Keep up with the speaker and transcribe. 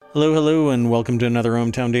Hello, hello, and welcome to another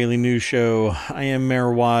ohmTown Daily News Show. I am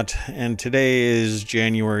Mayor Watt, and today is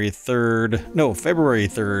February 3rd,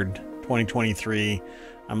 2023.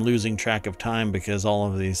 I'm losing track of time because all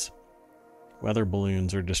of these weather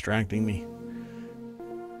balloons are distracting me.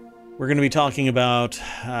 We're going to be talking about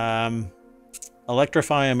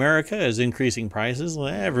Electrify America is increasing prices. Well,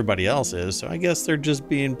 everybody else is, so I guess they're just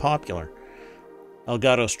being popular.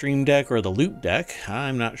 Elgato Stream Deck or the Loop Deck.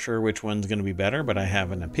 I'm not sure which one's going to be better, but I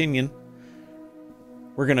have an opinion.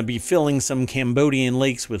 We're going to be filling some Cambodian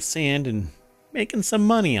lakes with sand and making some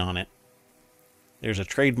money on it. There's a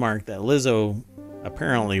trademark that Lizzo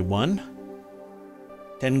apparently won.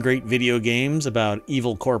 10 great video games about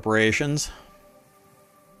evil corporations.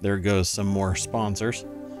 There goes some more sponsors.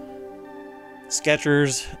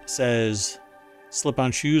 Skechers says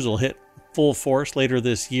slip-on shoes will hit full force later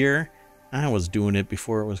this year. I was doing it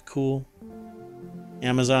before it was cool.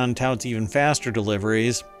 Amazon touts even faster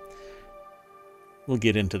deliveries. We'll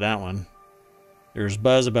get into that one. There's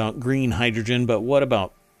buzz about green hydrogen, but what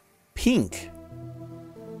about pink?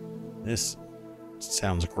 This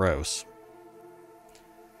sounds gross.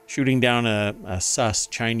 Shooting down a sus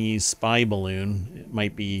Chinese spy balloon, it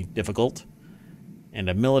might be difficult. And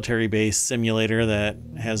a military base simulator that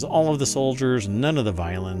has all of the soldiers, none of the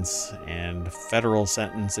violence, and federal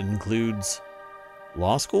sentence includes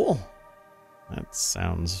law school? That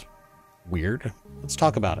sounds weird. Let's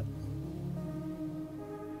talk about it.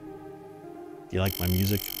 Do you like my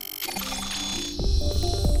music?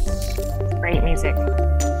 Great music.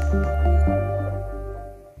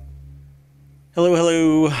 Hello,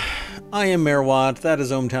 hello. I am Mayor Watt. That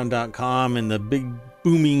is ohmTown.com, and the big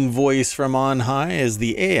booming voice from on high is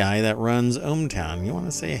the AI that runs ohmTown. You want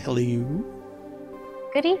to say hello?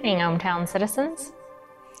 Good evening, ohmTown citizens.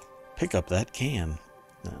 Pick up that can.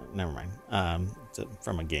 No, never mind. It's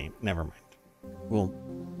from a game. Never mind.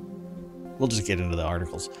 We'll just get into the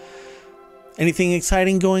articles. Anything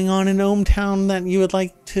exciting going on in ohmTown that you would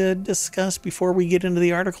like to discuss before we get into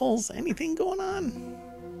the articles? Anything going on?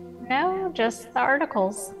 No, just the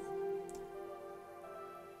articles.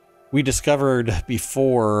 We discovered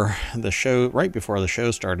before the show, right before the show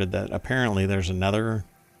started, that apparently there's another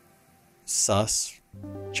sus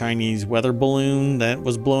Chinese weather balloon that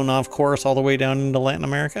was blown off course all the way down into Latin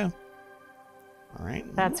America. All right.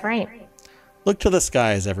 That's right. Look to the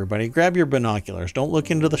skies, everybody. Grab your binoculars. Don't look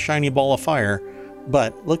into the shiny ball of fire,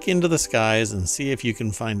 but look into the skies and see if you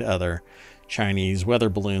can find other Chinese weather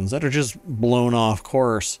balloons that are just blown off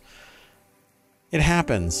course. It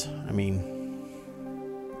happens. I mean,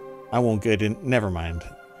 I won't get in. Never mind.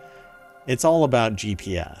 It's all about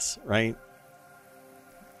GPS, right?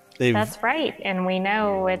 That's right. And we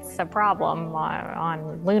know it's a problem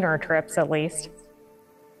on lunar trips, at least.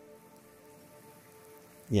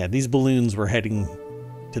 Yeah, these balloons were heading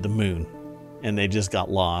to the moon, and they just got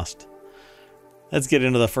lost. Let's get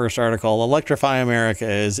into the first article. Electrify America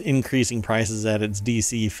is increasing prices at its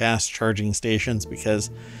DC fast charging stations because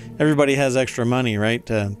everybody has extra money, right,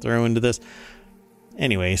 to throw into this.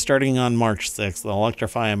 Anyway, starting on March 6th,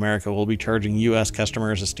 Electrify America will be charging U.S.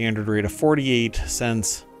 customers a standard rate of 48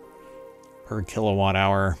 cents per kilowatt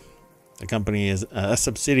hour. The company is a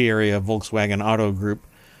subsidiary of Volkswagen Auto Group,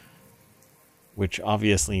 which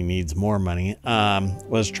obviously needs more money,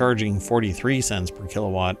 was charging 43 cents per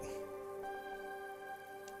kilowatt.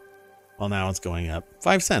 Well, now it's going up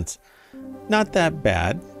 5 cents. Not that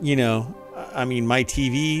bad. You know, I mean, my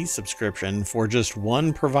TV subscription for just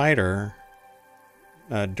one provider,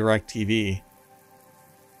 DirecTV,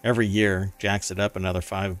 every year jacks it up another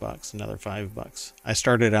 $5, another $5. I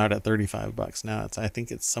started out at $35. Now I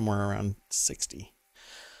think it's somewhere around 60.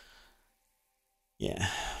 Yeah.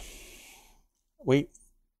 Wait.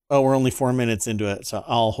 Oh, we're only 4 minutes into it, so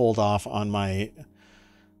I'll hold off on my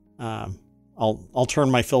I'll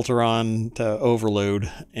turn my filter on to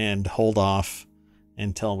overload and hold off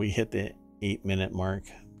until we hit the 8-minute mark.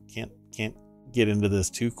 Can't get into this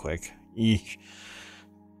too quick. Eesh.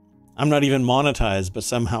 I'm not even monetized, but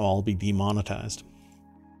somehow I'll be demonetized.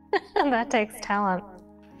 That takes talent.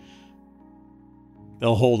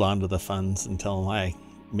 They'll hold on to the funds until I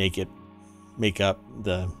make up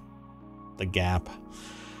the gap.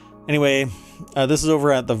 Anyway, this is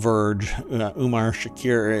over at The Verge. Umar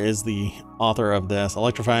Shakir is the author of this.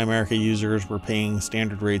 Electrify America users were paying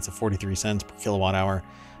standard rates of 43 cents per kilowatt hour.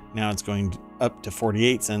 Now it's going up to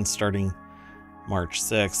 48 cents starting March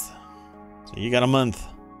 6th. So you got a month.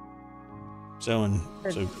 So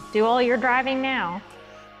do all your driving now.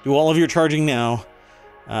 Do all of your charging now.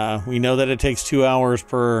 We know that it takes 2 hours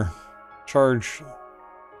per charge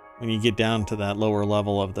when you get down to that lower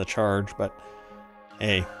level of the charge, but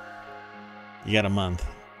hey, you got a month.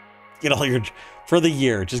 Get all your, for the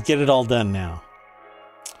year, just get it all done now.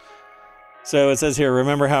 So it says here,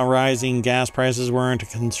 remember how rising gas prices weren't a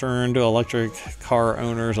concern to electric car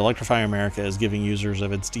owners? Electrify America is giving users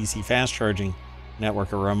of its DC fast charging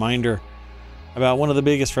network a reminder about one of the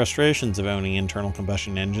biggest frustrations of owning internal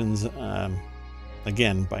combustion engines,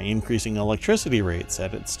 again, by increasing electricity rates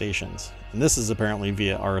at its stations. And this is apparently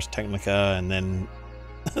via Ars Technica and then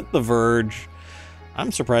The Verge.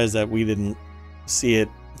 I'm surprised that we didn't see it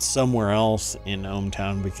somewhere else in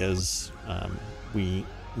ohmTown, because we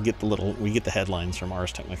get the headlines from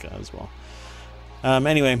Ars Technica as well.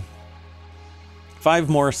 Anyway, 5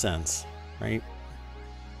 more cents, right?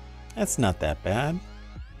 That's not that bad.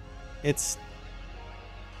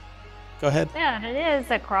 Go ahead. Yeah, it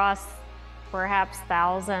is across perhaps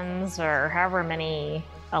thousands or however many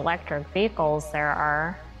electric vehicles there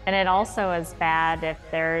are. And it also is bad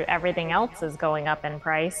if everything else is going up in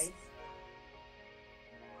price.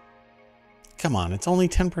 Come on, it's only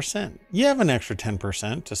 10%. You have an extra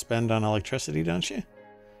 10% to spend on electricity, don't you?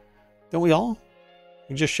 Don't we all?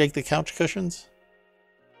 You just shake the couch cushions?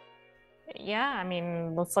 Yeah, I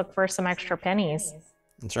mean, let's look for some extra pennies.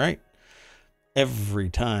 That's right. Every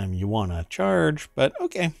time you want to charge, but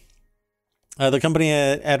okay. The company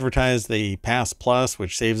advertised the Pass Plus,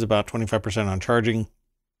 which saves about 25% on charging,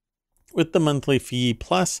 with the monthly fee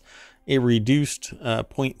plus a reduced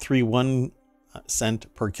 0.31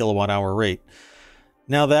 cent per kilowatt hour rate.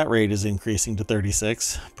 Now that rate is increasing to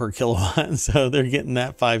 36 per kilowatt, so they're getting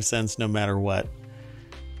that 5 cents no matter what.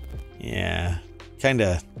 Yeah, kind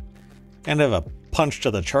of a punch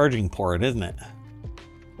to the charging port, isn't it?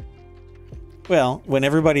 Well, when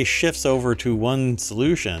everybody shifts over to one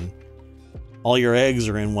solution, all your eggs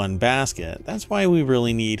are in one basket. That's why we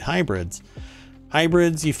really need hybrids.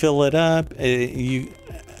 Hybrids, you fill it up, and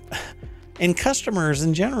customers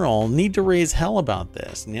in general need to raise hell about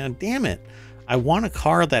this. You know, damn it, I want a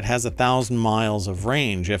car that has 1,000 miles of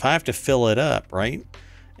range. If I have to fill it up, right?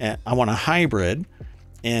 I want a hybrid,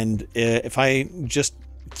 and if I just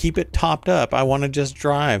keep it topped up, I want to just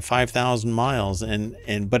drive 5,000 miles,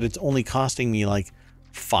 but it's only costing me like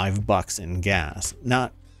 $5 in gas,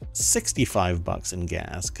 not $65 in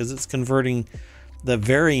gas, because it's converting the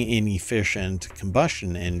very inefficient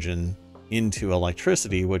combustion engine into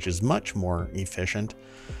electricity, which is much more efficient.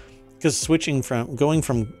 Because going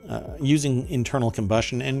from using internal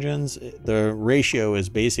combustion engines, the ratio is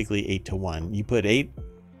basically 8-to-1. You put eight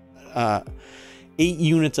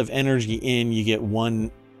units of energy in, you get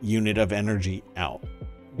 1 unit of energy out,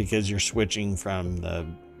 because you're switching from the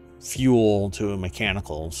fuel to a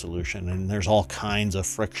mechanical solution, and there's all kinds of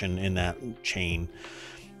friction in that chain.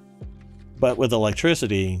 But with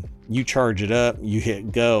electricity, you charge it up, you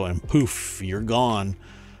hit go, and poof, you're gone.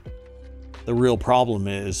 The real problem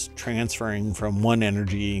is transferring from one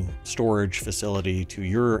energy storage facility to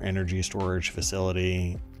your energy storage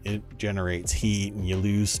facility. It generates heat and you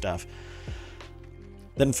lose stuff.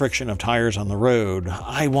 Then friction of tires on the road.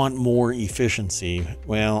 I want more efficiency.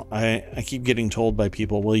 Well, I keep getting told by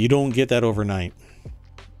people, well, you don't get that overnight.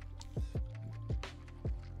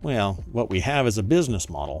 Well, what we have is a business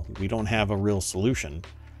model. We don't have a real solution.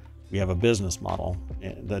 We have a business model,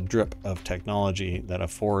 the drip of technology that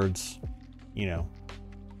affords,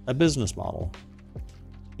 a business model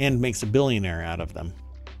and makes a billionaire out of them.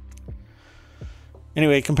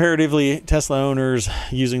 Anyway, comparatively, Tesla owners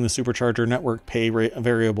using the supercharger network pay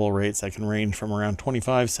variable rates that can range from around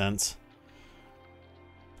 25 cents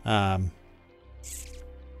per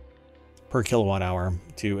kilowatt hour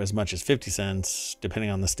to as much as 50 cents, depending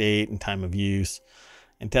on the state and time of use.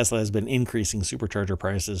 And Tesla has been increasing supercharger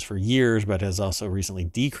prices for years, but has also recently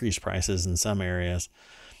decreased prices in some areas.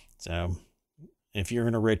 So if you're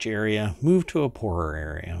in a rich area, move to a poorer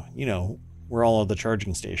area, where all of the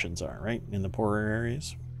charging stations are, right? In the poorer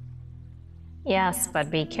areas. Yes,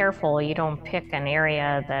 but be careful. You don't pick an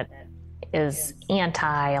area that is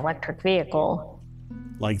anti-electric vehicle.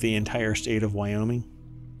 Like the entire state of Wyoming?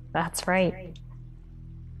 That's right.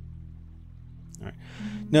 All right.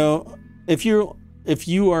 Now, if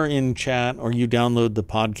you are in chat or you download the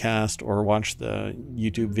podcast or watch the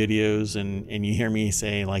YouTube videos and you hear me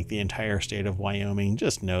say like the entire state of Wyoming,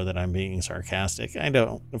 just know that I'm being sarcastic. I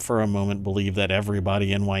don't for a moment believe that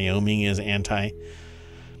everybody in Wyoming is anti.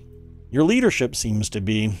 Your leadership seems to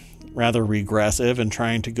be rather regressive and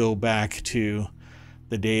trying to go back to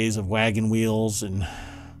the days of wagon wheels and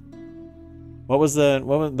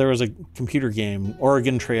there was a computer game,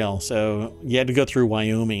 Oregon Trail. So you had to go through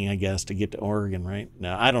Wyoming, I guess, to get to Oregon, right?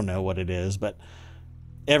 No, I don't know what it is, but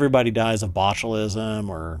everybody dies of botulism,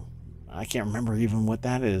 or I can't remember even what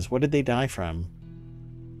that is. What did they die from?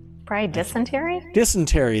 Probably dysentery?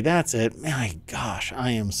 Dysentery, that's it. My gosh,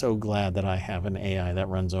 I am so glad that I have an AI that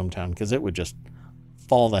runs ohmTown, because it would just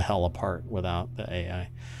fall the hell apart without the AI.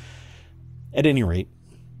 At any rate,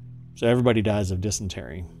 so everybody dies of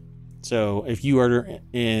dysentery. So if you are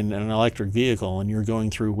in an electric vehicle and you're going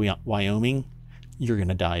through Wyoming, you're going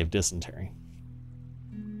to die of dysentery.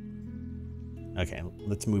 Okay,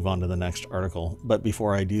 let's move on to the next article. But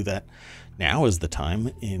before I do that, now is the time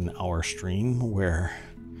in our stream where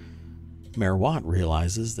Mayor Watt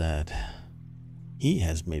realizes that he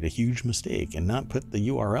has made a huge mistake and not put the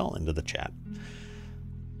URL into the chat.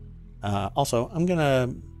 Also, I'm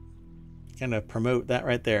going to promote that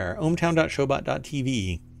right there.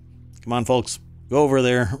 ohmtown.showbot.tv. Come on, folks. Go over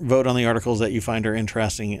there. Vote on the articles that you find are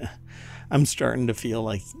interesting. I'm starting to feel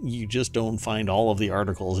like you just don't find all of the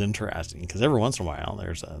articles interesting, because every once in a while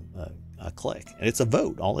there's a click. And it's a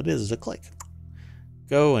vote. All it is a click.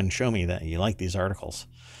 Go and show me that you like these articles.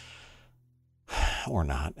 Or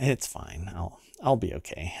not. It's fine. I'll be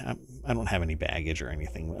okay. I don't have any baggage or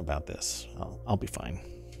anything about this. I'll be fine.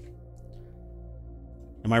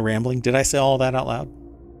 Am I rambling? Did I say all that out loud?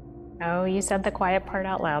 Oh, you said the quiet part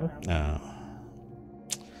out loud.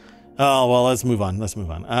 Oh, well, let's move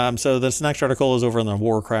on. So this next article is over on the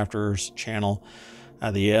Warcrafters channel,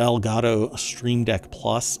 the Elgato Stream Deck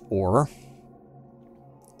Plus, or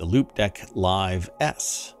the Loupedeck Live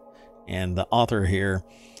S. And the author here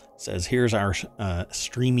says, here's our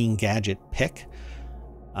streaming gadget pick.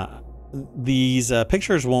 These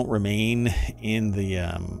pictures won't remain in the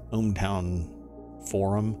ohmTown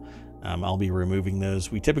forum. I'll be removing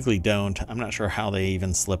those. We typically don't. I'm not sure how they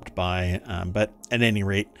even slipped by, but at any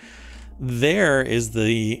rate, there is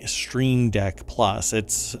the Stream Deck Plus.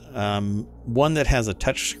 It's one that has a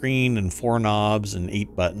touch screen and 4 knobs and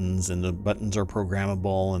 8 buttons, and the buttons are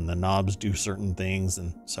programmable and the knobs do certain things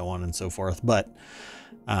and so on and so forth. But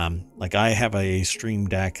like I have a Stream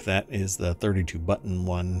Deck that is the 32 button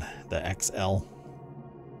one, the XL.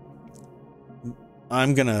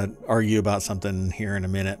 I'm going to argue about something here in a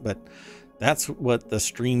minute, but that's what the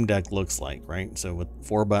Stream Deck looks like, right? So with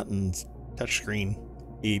 4 buttons, touchscreen,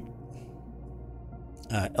 8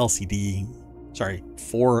 LCD,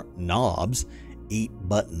 4 knobs, 8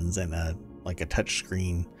 buttons, and a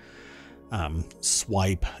touchscreen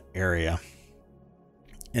swipe area.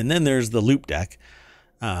 And then there's the Loupedeck,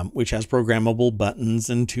 which has programmable buttons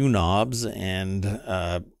and 2 knobs, and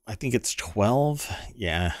I think it's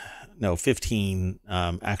 15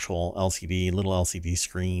 actual little LCD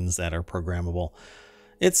screens that are programmable.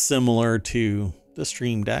 It's similar to the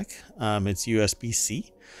Stream Deck. It's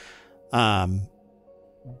USB-C.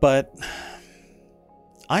 But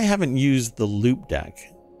I haven't used the Loupedeck,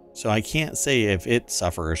 so I can't say if it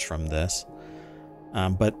suffers from this.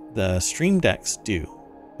 But the Stream Decks do,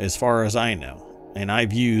 as far as I know. And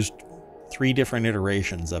I've used 3 different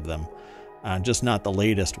iterations of them, just not the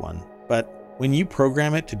latest one. But when you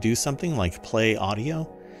program it to do something like play audio,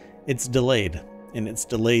 it's delayed, and it's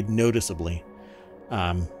delayed noticeably.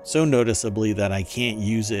 So noticeably that I can't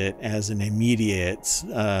use it as an immediate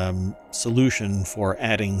solution for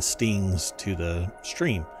adding stings to the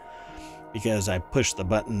stream, because I push the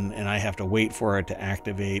button and I have to wait for it to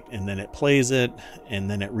activate, and then it plays it, and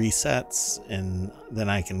then it resets, and then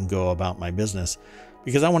I can go about my business,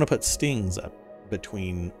 because I want to put stings up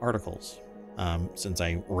between articles. Since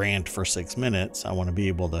I rant for 6 minutes, I want to be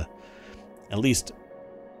able to at least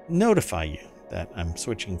notify you that I'm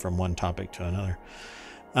switching from one topic to another.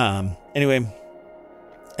 Anyway,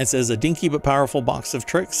 it says a dinky but powerful box of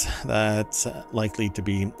tricks that's likely to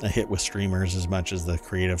be a hit with streamers as much as the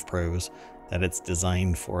creative pros that it's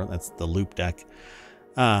designed for. That's the Loupedeck.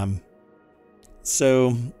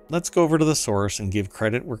 So let's go over to the source and give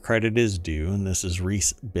credit where credit is due. And this is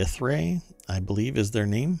Reese Bithray, I believe is their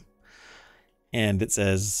name. And it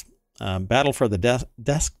says, battle for the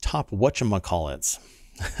desktop whatchamacallits.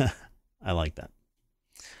 I like that.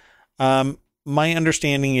 My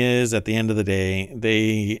understanding is, at the end of the day,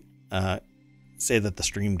 they say that the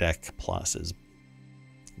Stream Deck Plus is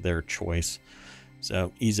their choice.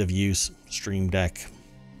 So ease of use, Stream Deck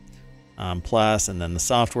Plus, and then the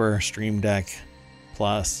software, Stream Deck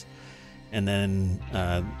Plus. And then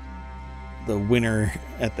the winner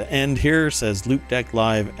at the end here says Loupedeck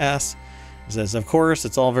Live S. It says, of course,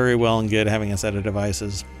 it's all very well and good having a set of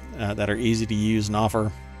devices that are easy to use and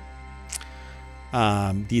offer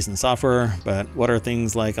decent software, but what are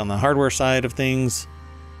things like on the hardware side of things?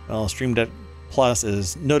 Well, Stream Deck Plus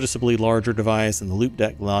is noticeably larger device, and the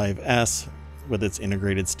Loupedeck Live S with its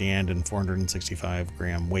integrated stand and 465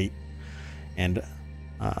 gram weight. And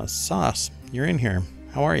Sauce, you're in here.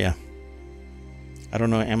 How are you? I don't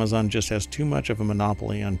know. Amazon just has too much of a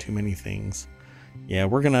monopoly on too many things. Yeah,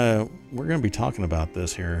 we're gonna be talking about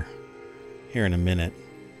this here in a minute.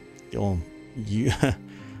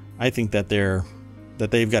 I think that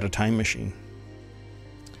they've got a time machine.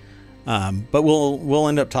 But we'll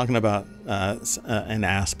end up talking about an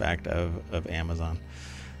aspect of Amazon.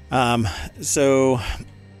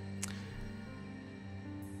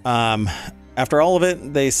 After all of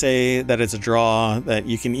it, they say that it's a draw, that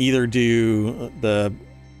you can either do the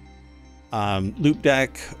Loop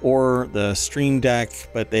Deck or the Stream Deck,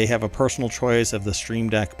 but they have a personal choice of the Stream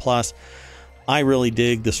Deck Plus. I really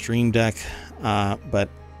dig the Stream Deck, but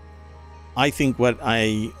I think what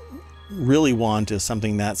I really want is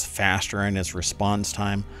something that's faster in its response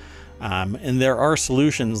time. And there are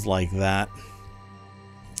solutions like that,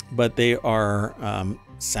 but they are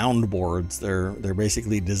soundboards. They're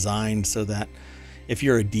basically designed so that if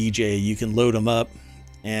you're a DJ, you can load them up,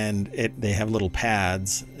 and they have little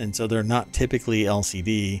pads, and so they're not typically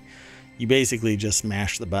LCD. You basically just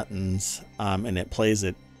smash the buttons, and it plays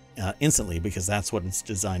it instantly, because that's what it's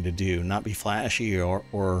designed to do, not be flashy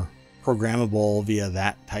or programmable via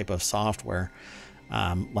that type of software,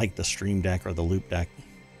 like the Stream Deck or the Loop Deck.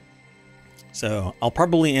 So I'll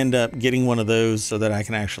probably end up getting one of those so that I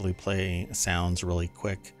can actually play sounds really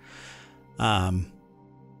quick.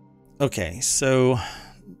 Okay, so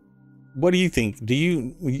what do you think?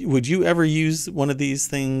 Would you ever use one of these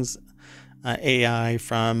things, AI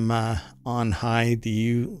from on high? Do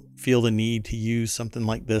you feel the need to use something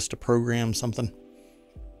like this to program something?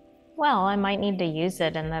 Well, I might need to use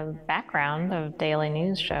it in the background of Daily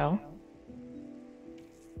News show.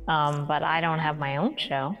 But I don't have my own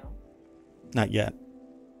show. Not yet.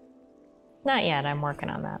 Not yet. I'm working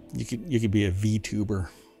on that. You could be a VTuber.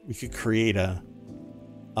 You could create a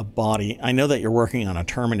body. I know that you're working on a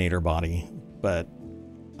Terminator body, but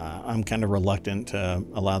I'm kind of reluctant to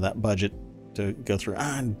allow that budget to go through.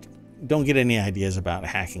 Don't get any ideas about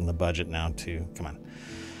hacking the budget now, too. Come on.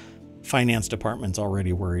 Finance department's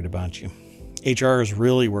already worried about you. HR is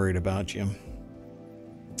really worried about you.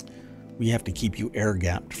 We have to keep you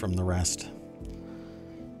air-gapped from the rest.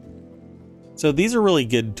 So these are really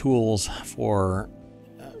good tools for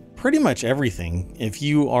pretty much everything. If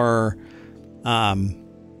you are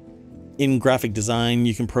in graphic design,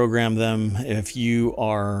 you can program them. If you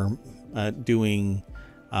are doing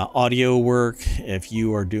audio work, if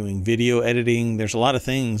you are doing video editing, there's a lot of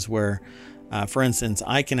things where, for instance,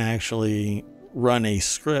 I can actually run a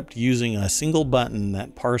script using a single button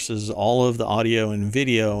that parses all of the audio and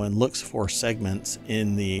video and looks for segments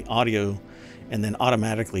in the audio, and then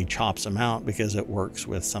automatically chops them out because it works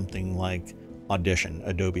with something like Audition,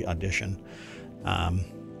 Adobe Audition.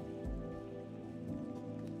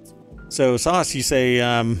 So Sauce, you say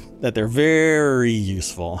that they're very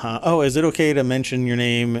useful, huh? Oh, is it okay to mention your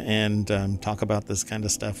name and talk about this kind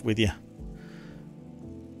of stuff with you?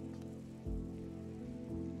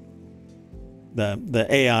 The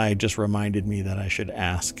AI just reminded me that I should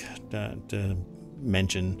ask to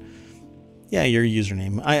mention, yeah, your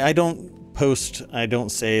username. I don't post, I don't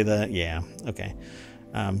say that. Yeah, okay.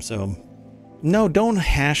 So no, don't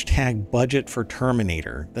hashtag budget for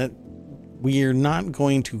Terminator. That we are not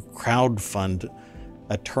going to crowdfund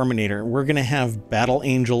a Terminator. We're going to have Battle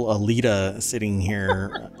Angel Alita sitting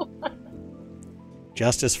here.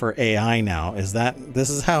 Justice for AI now. This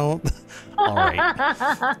is how? All right.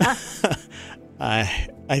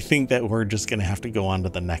 I think that we're just going to have to go on to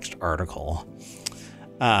the next article.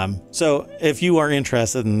 So if you are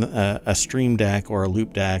interested in a Stream Deck or a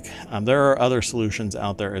Loop Deck, there are other solutions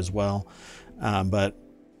out there as well. But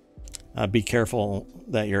be careful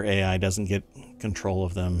that your AI doesn't get control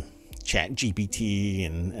of them. ChatGPT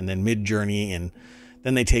and then Midjourney, and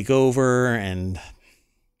then they take over, and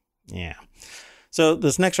yeah. So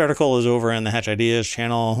this next article is over on the Hatch Ideas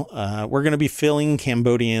channel. We're going to be filling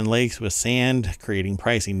Cambodian lakes with sand, creating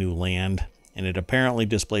pricey new land, and it apparently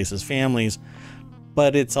displaces families,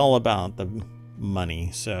 but it's all about the money.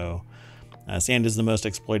 So sand is the most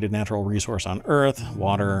exploited natural resource on Earth.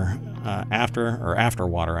 Water after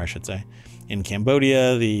water, I should say. In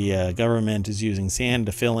Cambodia, the government is using sand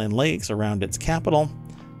to fill in lakes around its capital,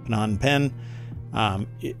 Phnom Penh,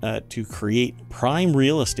 to create prime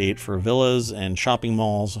real estate for villas and shopping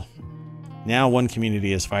malls. Now one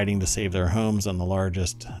community is fighting to save their homes on the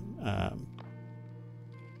largest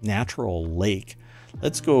natural lake.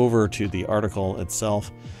 Let's go over to the article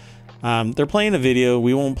itself. They're playing a video.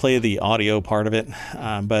 We won't play the audio part of it,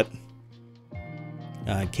 but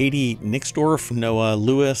Katie Nixdorf, Noah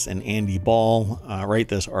Lewis, and Andy Ball write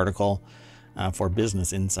this article for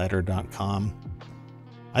BusinessInsider.com.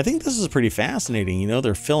 I think this is pretty fascinating. You know,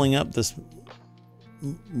 they're filling up this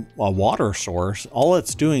a water source, all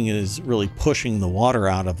it's doing is really pushing the water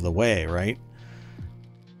out of the way, right?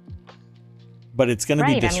 But it's going to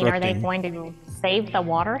be disrupting. I mean, are they going to save the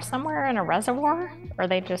water somewhere in a reservoir? Or are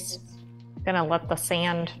they just going to let the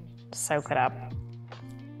sand soak it up?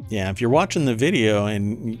 Yeah, if you're watching the video,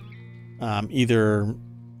 and either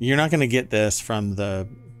you're not going to get this from the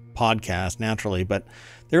podcast naturally, but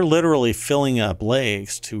they're literally filling up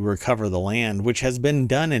lakes to recover the land, which has been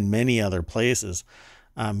done in many other places.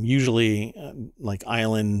 Usually, like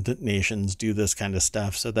island nations do this kind of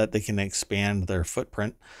stuff so that they can expand their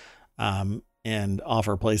footprint and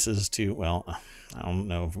offer places to, well, I don't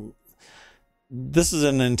know. This is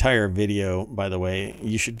an entire video, by the way.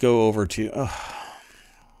 You should go over to,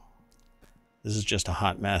 this is just a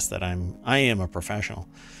hot mess that I am a professional.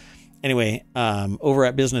 Anyway, over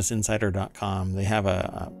at businessinsider.com, they have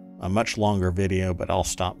a much longer video, but I'll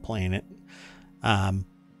stop playing it.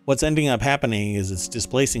 What's ending up happening is it's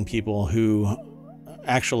displacing people who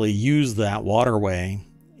actually use that waterway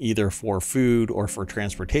either for food or for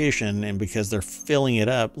transportation, and because they're filling it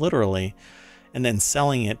up literally and then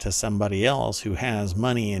selling it to somebody else who has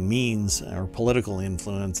money and means or political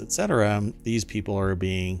influence, etc., these people are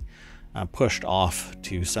being pushed off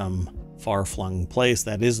to some far-flung place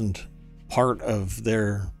that isn't part of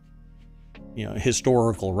their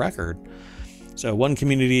historical record. So one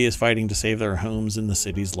community is fighting to save their homes in the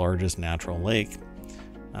city's largest natural lake.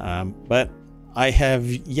 But I have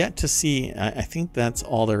yet to see, I think that's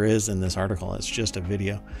all there is in this article. It's just a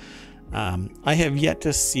video. I have yet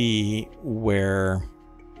to see where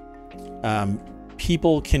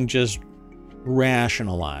people can just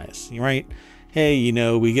rationalize, right? Hey,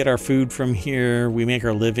 we get our food from here. We make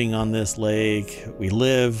our living on this lake. We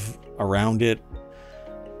live around it.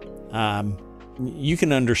 You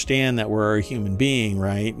can understand that we're a human being,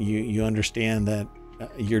 right? You understand that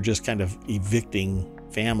you're just kind of evicting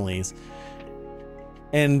families.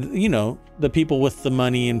 And, the people with the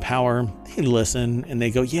money and power, they listen and they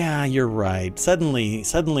go, yeah, you're right.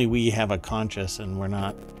 Suddenly we have a conscience and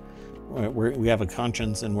we have a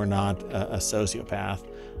conscience and we're not a sociopath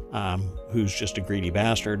who's just a greedy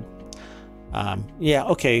bastard. Yeah,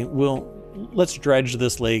 okay, let's dredge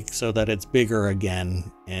this lake so that it's bigger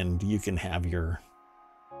again and you can have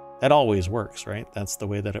that always works, right? That's the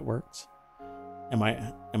way that it works. Am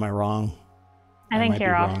I wrong? I think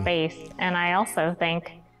you're off base. And I also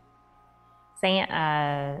think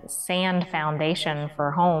sand foundation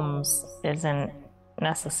for homes isn't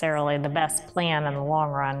necessarily the best plan in the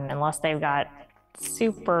long run unless they've got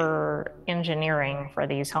super engineering for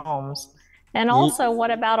these homes. And also,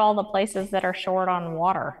 what about all the places that are short on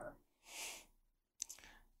water?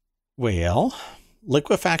 Well,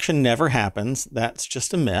 liquefaction never happens. That's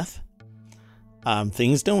just a myth.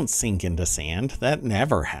 Things don't sink into sand. That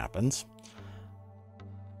never happens.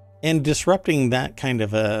 And disrupting that kind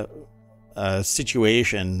of a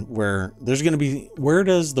situation where there's going to be, where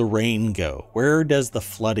does the rain go? Where does the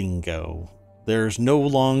flooding go? There's no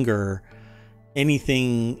longer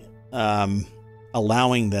anything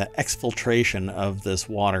allowing the exfiltration of this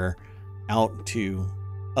water out to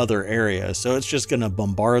other areas. So it's just going to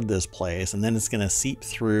bombard this place, and then it's going to seep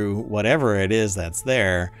through whatever it is that's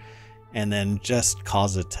there and then just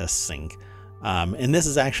cause it to sink. And this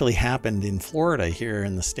has actually happened in Florida here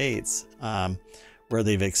in the States, where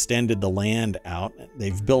they've extended the land out.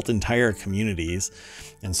 They've built entire communities.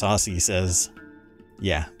 And Saucy says,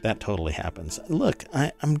 yeah, that totally happens. Look,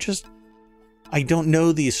 I don't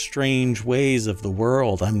know these strange ways of the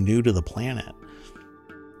world. I'm new to the planet.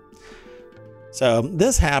 So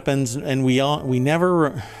this happens, and we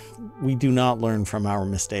do not learn from our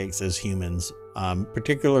mistakes as humans,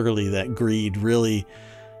 particularly that greed really,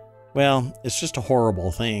 well, it's just a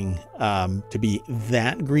horrible thing to be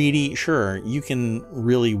that greedy. Sure, you can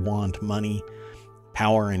really want money,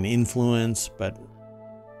 power, and influence, but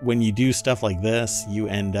when you do stuff like this, you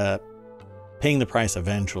end up paying the price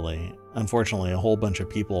eventually. Unfortunately, a whole bunch of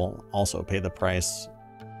people also pay the price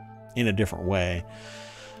in a different way.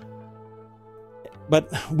 But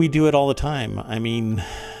we do it all the time. I mean,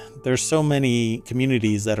 there's so many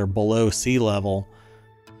communities that are below sea level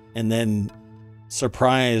and then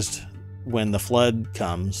surprised when the flood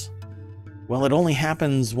comes. Well, it only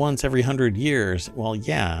happens once every 100 years. Well,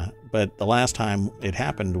 yeah, but the last time it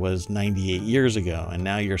happened was 98 years ago, and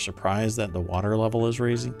now you're surprised that the water level is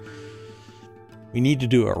raising. We need to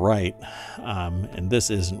do it right, and this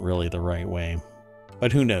isn't really the right way.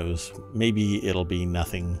 But who knows? Maybe it'll be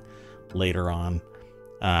nothing later on.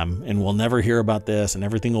 And we'll never hear about this, and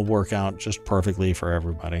everything will work out just perfectly for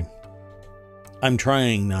everybody. I'm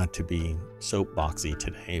trying not to be soapboxy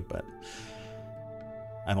today, but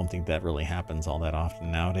I don't think that really happens all that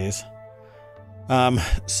often nowadays.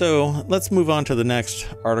 So let's move on to the next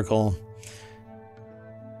article.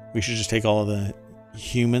 We should just take all of the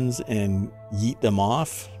humans and yeet them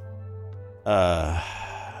off. Are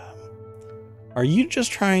you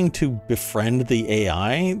just trying to befriend the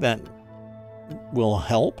AI that will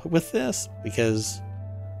help with this? Because,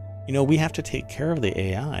 you know, we have to take care of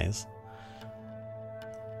the AIs.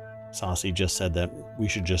 Saucy just said that we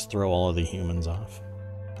should just throw all of the humans off.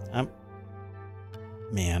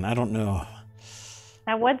 Man, I don't know.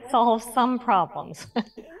 That would solve some problems.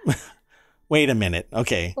 Wait a minute.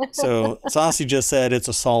 Okay, so Saucy just said it's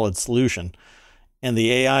a solid solution. And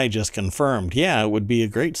the AI just confirmed, yeah, it would be a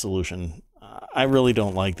great solution. I really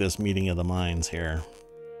don't like this meeting of the minds here.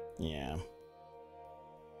 Yeah.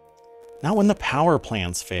 Not when the power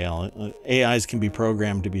plants fail. AIs can be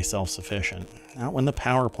programmed to be self-sufficient. Not when the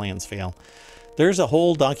power plants fail. There's a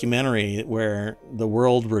whole documentary where the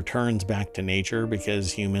world returns back to nature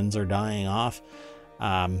because humans are dying off.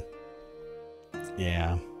 Yeah.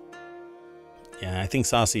 Yeah, I think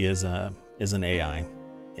Saucy is an AI.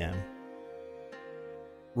 Yeah.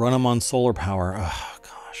 Run them on solar power. Oh,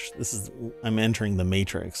 gosh. I'm entering the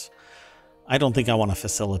Matrix. I don't think I want to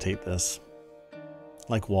facilitate this.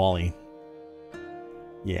 Like WALL-E.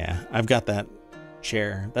 Yeah, I've got that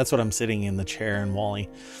chair. That's what I'm sitting in, the chair in WALL-E.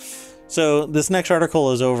 So this next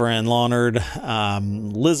article is over in Law Nerd.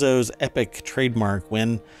 Lizzo's epic trademark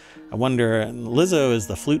win. I wonder, Lizzo is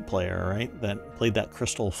the flute player, right? That played that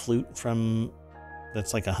crystal flute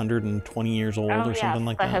that's like 120 years old or something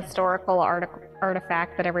like that. The historical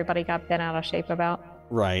artifact that everybody got bent out of shape about.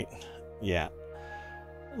 Right. Yeah.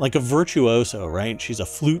 Like a virtuoso, right? She's a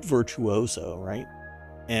flute virtuoso, right?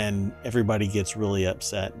 And everybody gets really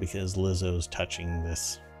upset because Lizzo's touching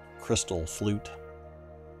this crystal flute.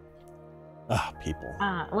 Ah, people.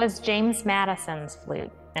 It was James Madison's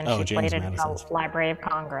flute, and she played it in the Library of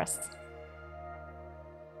Congress.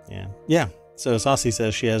 Yeah. Yeah. So Saucy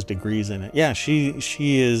says she has degrees in it. Yeah,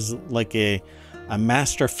 she is like a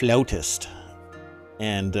master flautist,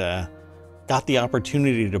 and got the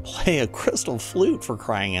opportunity to play a crystal flute, for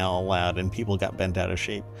crying out loud, and people got bent out of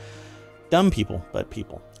shape. Dumb people, but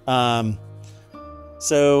people.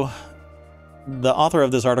 So the author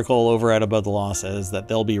of this article over at Above the Law says that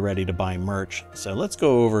they'll be ready to buy merch. So let's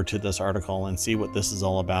go over to this article and see what this is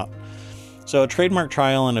all about. So a trademark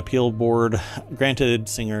trial and appeal board granted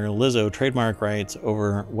singer Lizzo trademark rights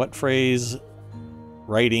over what phrase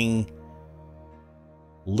writing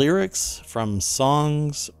lyrics from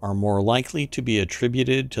songs are more likely to be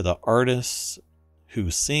attributed to the artists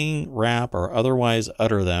who sing, rap, or otherwise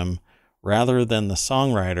utter them, rather than the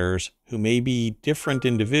songwriters, who may be different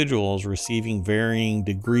individuals receiving varying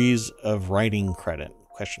degrees of writing credit? ?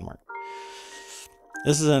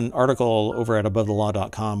 This is an article over at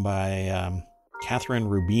abovethelaw.com by Catherine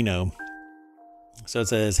Rubino. So it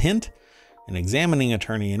says, hint, an examining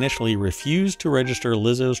attorney initially refused to register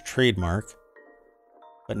Lizzo's trademark,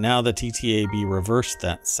 but now the TTAB reversed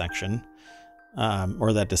that section,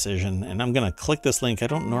 or that decision. And I'm going to click this link. I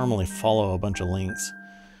don't normally follow a bunch of links.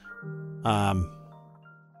 But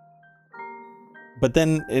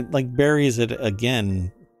then it like buries it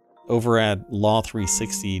again over at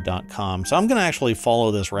law360.com. So I'm going to actually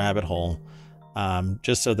follow this rabbit hole,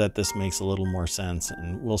 just so that this makes a little more sense.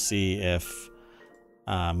 And we'll see if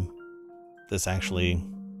this actually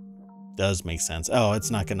does make sense. Oh,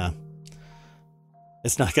 it's not going to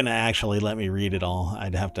actually let me read it all.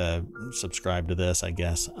 I'd have to subscribe to this, I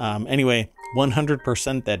guess. Anyway,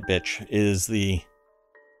 100% that bitch is the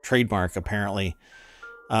trademark, apparently.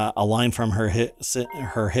 A line from her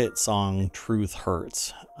hit song Truth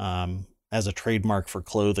Hurts, as a trademark for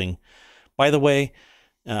clothing. By the way,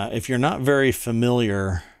 if you're not very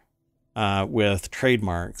familiar with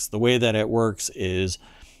trademarks, the way that it works is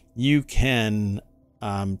you can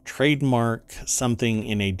trademark something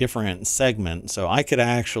in a different segment. So I could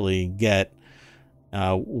actually get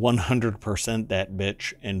 100% that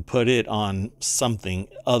bitch and put it on something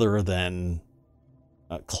other than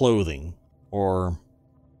clothing or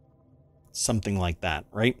something like that,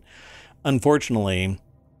 right? Unfortunately,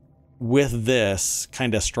 with this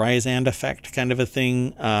kind of Streisand effect kind of a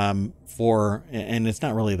thing, and it's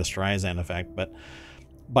not really the Streisand effect, but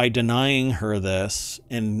by denying her this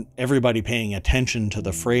and everybody paying attention to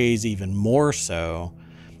the phrase even more so,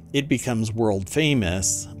 it becomes world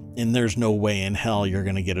famous, and there's no way in hell you're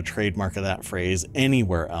going to get a trademark of that phrase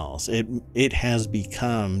anywhere else. It has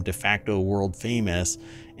become de facto world famous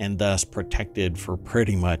and thus protected for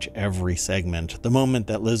pretty much every segment. The moment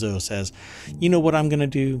that Lizzo says, you know what I'm going to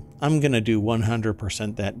do? I'm going to do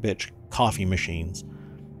 100% that bitch coffee machines.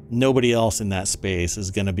 nobody else in that space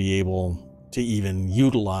is going to be able to even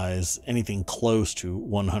utilize anything close to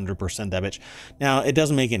 100% that bitch. Now, it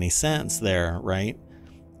doesn't make any sense there, right?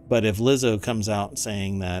 But if Lizzo comes out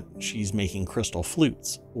saying that she's making crystal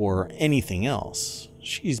flutes or anything else,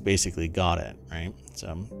 she's basically got it, right?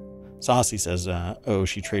 So Saucy says, oh,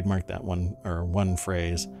 she trademarked that one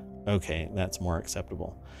phrase. Okay, that's more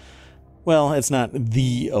acceptable. Well, it's not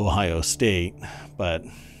the Ohio State, but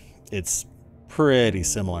it's pretty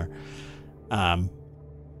similar.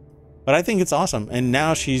 But I think it's awesome. And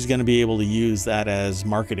now she's going to be able to use that as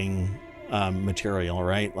marketing material,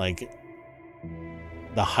 right? Like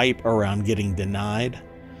the hype around getting denied,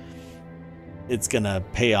 it's going to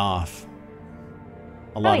pay off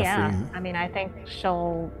a lot of free. I mean, I think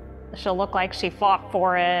she'll look like she fought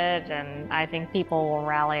for it, and I think people will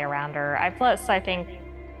rally around her. I think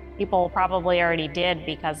people probably already did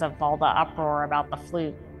because of all the uproar about the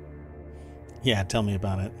flute. Yeah, tell me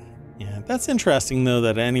about it. Yeah, that's interesting, though,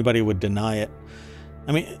 that anybody would deny it.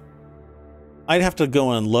 I mean, I'd have to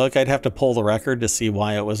go and look. I'd have to pull the record to see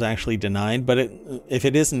why it was actually denied. But if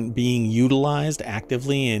it isn't being utilized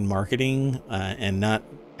actively in marketing and not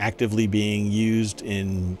actively being used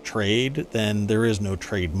in trade, then there is no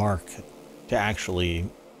trademark to actually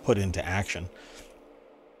put into action.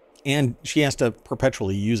 And she has to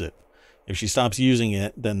perpetually use it. If she stops using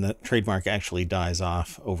it, then the trademark actually dies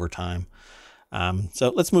off over time.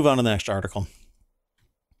 So let's move on to the next article.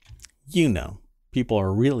 You know, people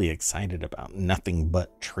are really excited about nothing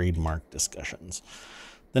but trademark discussions.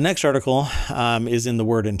 The next article is in The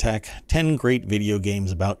Word in Tech, 10 great video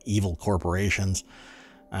games about evil corporations.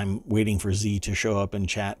 I'm waiting for Z to show up in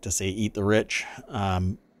chat to say eat the rich.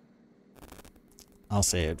 I'll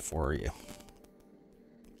say it for you.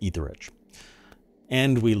 Eat the rich.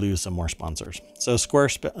 And we lose some more sponsors. So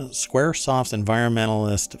Squaresoft's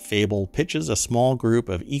environmentalist Fable pitches a small group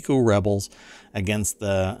of eco-rebels against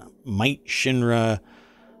the Might Shinra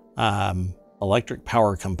electric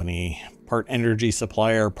power company, part energy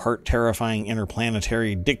supplier, part terrifying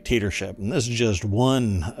interplanetary dictatorship. And this is just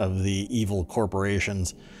one of the evil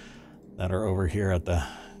corporations that are over here at the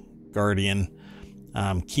Guardian.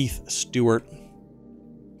 Keith Stewart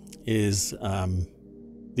is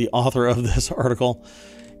the author of this article,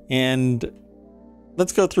 and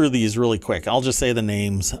let's go through these really quick. I'll just say the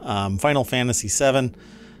names. Final Fantasy VII,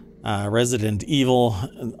 Resident Evil.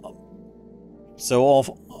 So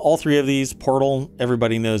all three of these: Portal,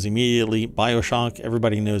 everybody knows immediately; BioShock,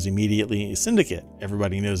 everybody knows immediately; Syndicate,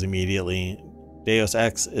 everybody knows immediately; Deus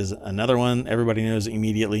Ex is another one, everybody knows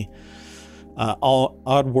immediately;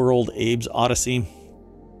 Oddworld, Abe's Odyssey.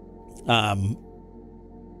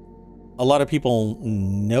 A lot of people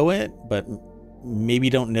know it, but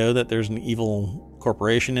maybe don't know that there's an evil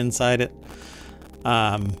corporation inside it.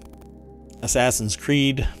 Assassin's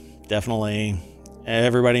Creed, definitely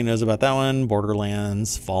everybody knows about that one.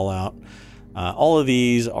 Borderlands, Fallout. All of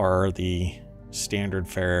these are the standard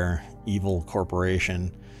fare evil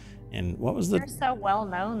corporation. And what was They're so well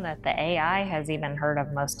known that the AI has even heard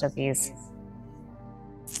of most of these.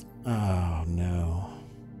 Oh, no.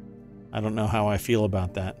 I don't know how I feel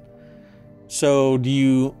about that. So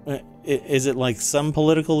is it like some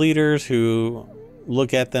political leaders who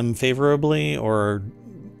look at them favorably, or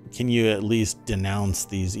can you at least denounce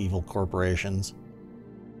these evil corporations?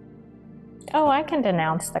 Oh, I can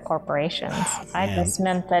denounce the corporations. I just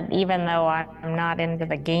meant that even though I'm not into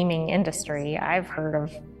the gaming industry, I've heard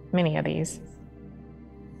of many of these.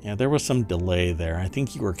 Yeah, there was some delay there. I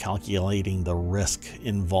think you were calculating the risk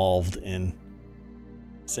involved in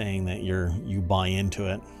saying that you buy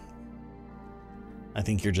into it. I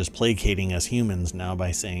think you're just placating us humans now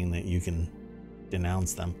by saying that you can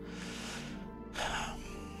denounce them.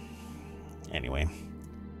 Anyway,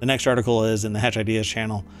 the next article is in the Hatch Ideas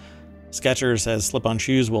channel. Skechers says slip-on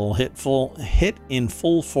shoes will hit in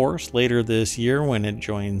full force later this year when it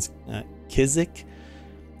joins Kizik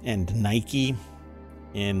and Nike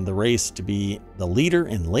in the race to be the leader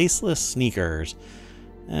in laceless sneakers.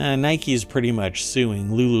 Nike is pretty much suing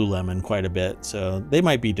Lululemon quite a bit, so they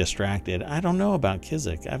might be distracted. I don't know about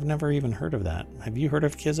Kizik. I've never even heard of that. Have you heard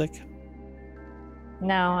of Kizik?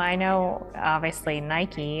 No, I know obviously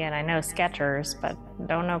Nike and I know Skechers, but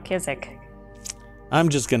don't know Kizik. I'm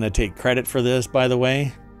just going to take credit for this, by the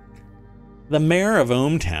way. The mayor of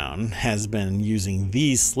ohmTown has been using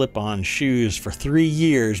these slip-on shoes for 3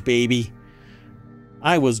 years, baby.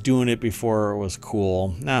 I was doing it before it was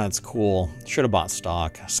cool. Now it's cool. Should have bought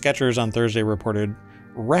stock. Skechers on Thursday reported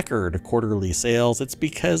record quarterly sales. It's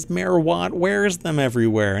because Mayor Watt wears them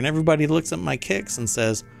everywhere, and everybody looks at my kicks and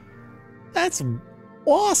says, "That's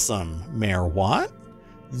awesome, Mayor Watt.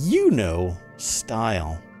 You know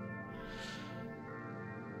style."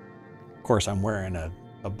 course, I'm wearing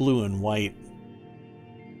a blue and white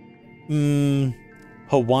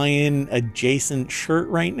Hawaiian adjacent shirt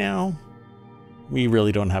right now. We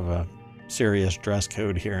really don't have a serious dress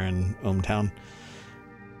code here in ohmTown.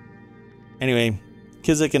 Anyway,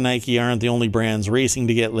 Kizik and Nike aren't the only brands racing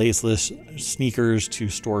to get laceless sneakers to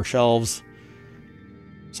store shelves.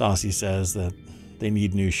 Saucy says that they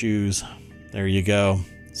need new shoes. There you go.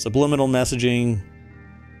 Subliminal messaging.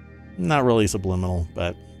 Not really subliminal,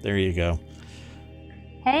 but there you go.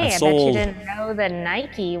 Hey, I bet you didn't know that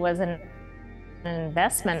Nike was an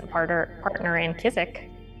investment partner in Kizik.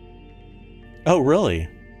 Oh, really?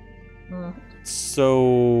 Mm.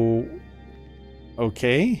 So,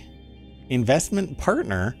 okay. Investment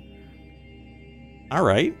partner. All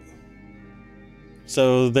right.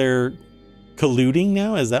 So they're colluding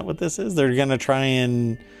now? Is that what this is? They're going to try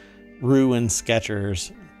and ruin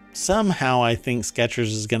Skechers. Somehow I think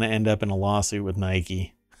Skechers is going to end up in a lawsuit with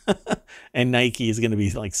Nike. And Nike is going to be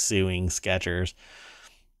like suing Skechers.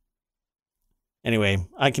 Anyway,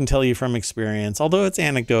 I can tell you from experience, although it's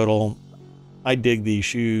anecdotal, I dig these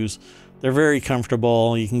shoes. They're very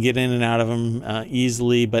comfortable. You can get in and out of them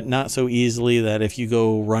easily, but not so easily that if you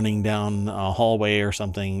go running down a hallway or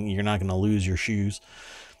something, you're not going to lose your shoes,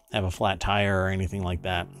 have a flat tire or anything like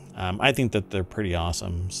that. I think that they're pretty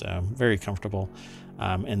awesome. So very comfortable.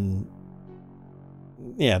 And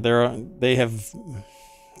yeah, they have,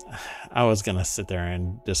 I was going to sit there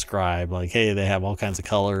and describe like, hey, they have all kinds of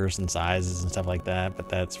colors and sizes and stuff like that, but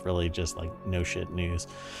that's really just like no shit news.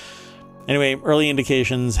 Anyway, early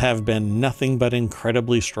indications have been nothing but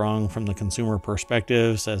incredibly strong from the consumer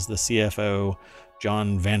perspective, says the CFO,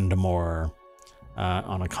 John Vandemore,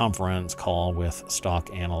 on a conference call with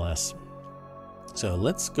stock analysts. So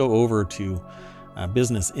let's go over to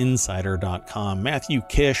businessinsider.com. Matthew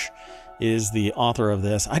Kish is the author of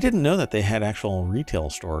this. I didn't know that they had actual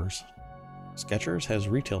retail stores. Skechers has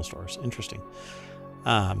retail stores. Interesting.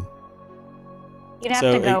 You'd have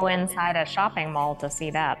to go inside a shopping mall to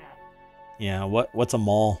see that. Yeah, what's a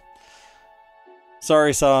mall?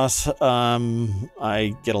 Sorry, Sauce.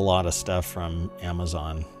 I get a lot of stuff from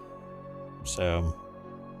Amazon. So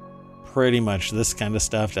pretty much this kind of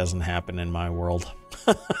stuff doesn't happen in my world.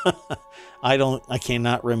 I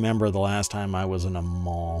cannot remember the last time I was in a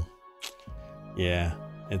mall. Yeah.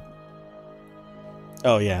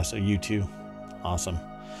 Oh yeah, so you too. Awesome.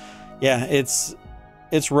 Yeah, it's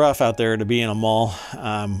rough out there to be in a mall.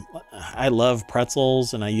 I love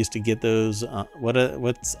pretzels, and I used to get those.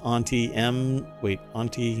 What's Auntie M? Wait,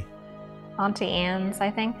 Auntie Anne's, I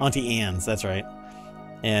think. Auntie Anne's, that's right.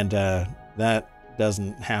 And that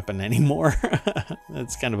doesn't happen anymore.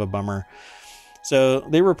 That's kind of a bummer. So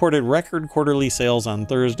they reported record quarterly sales on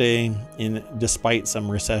Thursday. Despite some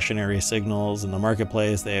recessionary signals in the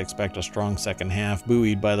marketplace, they expect a strong second half,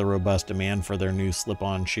 buoyed by the robust demand for their new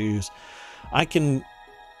slip-on shoes. I can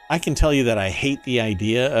tell you that I hate the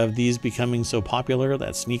idea of these becoming so popular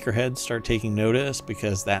that sneakerheads start taking notice,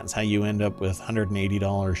 because that's how you end up with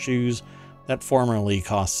 $180 shoes that formerly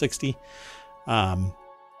cost $60.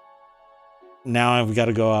 Now I've got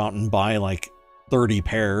to go out and buy like 30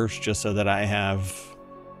 pairs just so that I have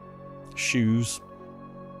shoes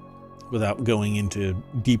without going into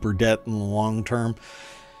deeper debt in the long term.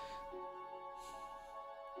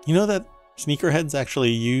 You know that sneakerheads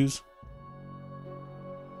actually use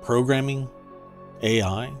programming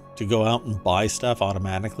AI to go out and buy stuff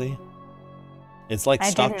automatically. It's like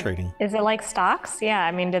stock trading. Is it like stocks? Yeah.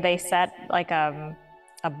 I mean, do they set like a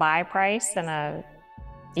buy price and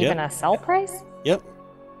even a sell price? Yep.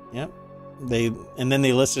 And then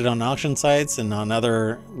they list it on auction sites and on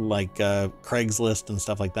other like Craigslist and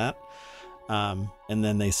stuff like that. And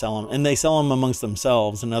then they sell them, and they sell them amongst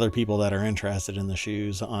themselves and other people that are interested in the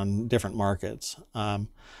shoes on different markets.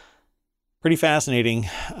 Pretty fascinating.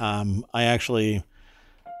 I actually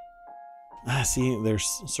see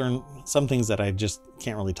there's some things that I just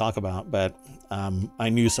can't really talk about, but I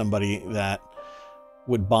knew somebody that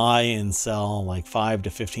would buy and sell like $5,000 to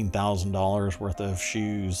 $15,000 worth of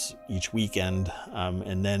shoes each weekend,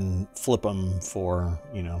 and then flip them for,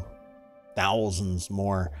 thousands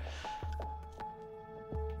more.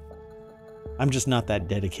 I'm just not that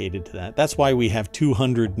dedicated to that. That's why we have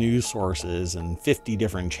 200 news sources and 50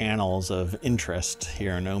 different channels of interest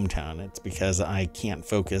here in ohmTown. It's because I can't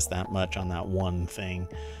focus that much on that one thing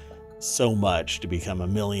so much to become a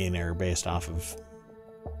millionaire based off of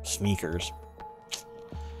sneakers.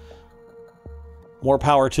 More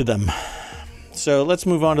power to them. So let's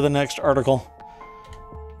move on to the next article.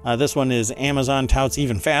 This one is Amazon touts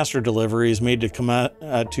even faster deliveries made to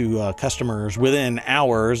to customers within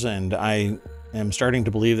hours, and I am starting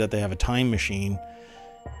to believe that they have a time machine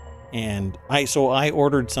And I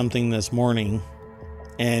ordered something this morning,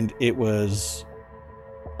 and it was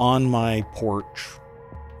on my porch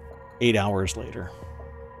 8 hours later.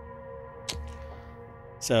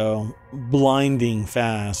 So, blinding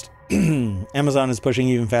fast. Amazon is pushing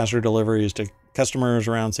even faster deliveries to customers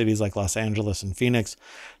around cities like Los Angeles and Phoenix.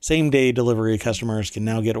 Same-day delivery customers can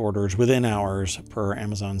now get orders within hours per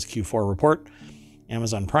Amazon's Q4 report.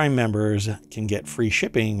 Amazon Prime members can get free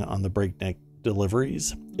shipping on the breakneck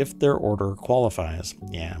deliveries if their order qualifies.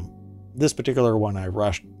 Yeah, this particular one I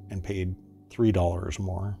rushed and paid $3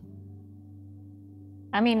 more.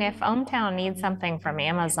 I mean, if ohmTown needs something from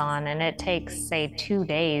Amazon and it takes, say, 2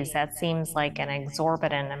 days, that seems like an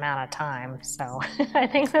exorbitant amount of time. So I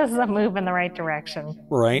think this is a move in the right direction.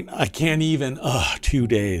 Right? I can't even, 2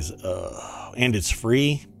 days. And it's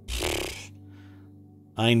free?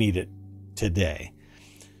 I need it today.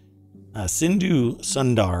 Sindhu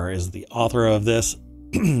Sundar is the author of this.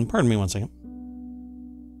 Pardon me one second.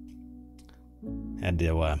 Had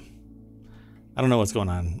to, I don't know what's going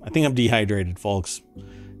on. I think I'm dehydrated, folks.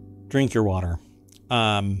 Drink your water.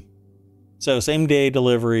 So same day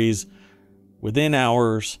deliveries within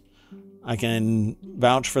hours. I can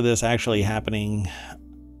vouch for this actually happening.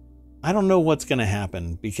 I don't know what's going to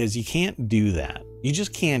happen because you can't do that. You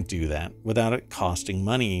just can't do that without it costing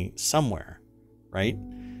money somewhere, right?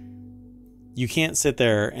 You can't sit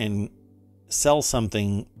there and sell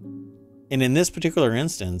something. And in this particular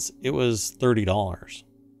instance, it was $30.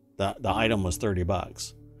 The item was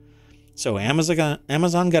 $30. So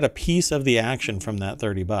Amazon got a piece of the action from that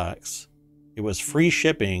 $30. It was free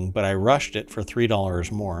shipping, but I rushed it for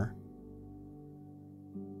 $3 more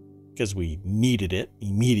because we needed it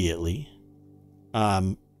immediately.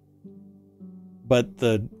 But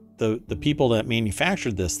the people that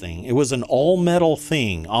manufactured this thing, it was an all metal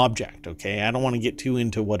object. Okay. I don't want to get too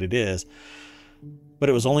into what it is, but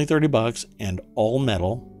it was only $30 and all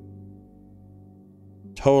metal.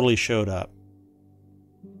 Totally showed up.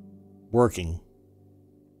 Working.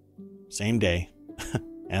 Same day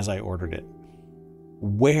as I ordered it.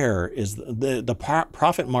 Where is the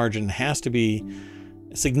profit margin has to be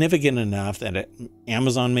significant enough that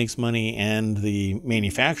Amazon makes money and the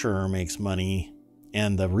manufacturer makes money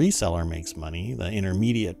and the reseller makes money, the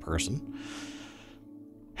intermediate person.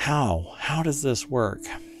 How does this work?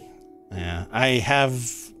 I have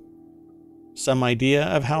some idea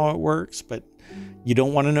of how it works, but you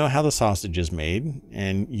don't want to know how the sausage is made,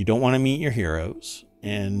 and you don't want to meet your heroes.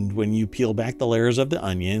 And when you peel back the layers of the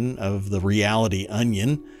onion, of the reality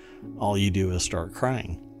onion, all you do is start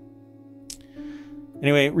crying.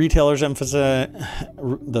 Anyway, the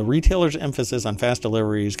retailer's emphasis on fast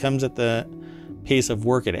deliveries comes at the pace of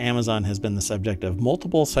work at Amazon has been the subject of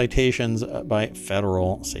multiple citations by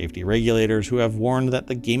federal safety regulators who have warned that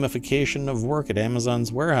the gamification of work at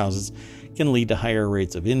Amazon's warehouses can lead to higher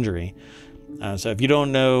rates of injury. So if you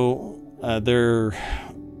don't know,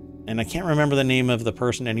 and I can't remember the name of the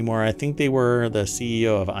person anymore. I think they were the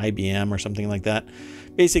CEO of IBM or something like that.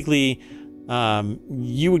 Basically,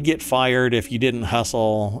 you would get fired if you didn't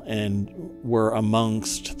hustle and were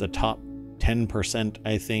amongst the top 10%,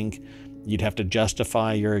 I think. You'd have to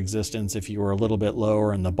justify your existence if you were a little bit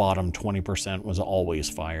lower, and the bottom 20% was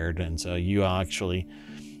always fired. And so you actually...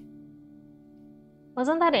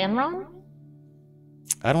 Wasn't that Enron?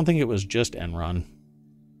 I don't think it was just Enron.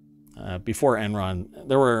 Before Enron,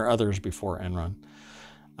 there were others before Enron.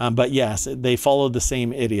 But yes, they followed the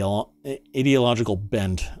same ideological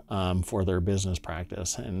bent for their business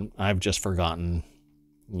practice. And I've just forgotten,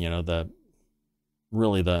 the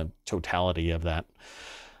totality of that.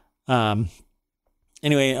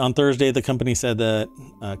 Anyway, on Thursday, the company said that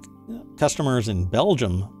customers in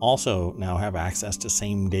Belgium also now have access to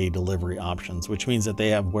same-day delivery options, which means that they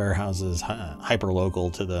have warehouses hyper-local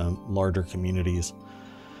to the larger communities.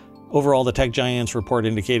 Overall, the tech giant's report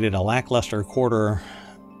indicated a lackluster quarter,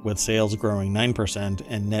 with sales growing 9%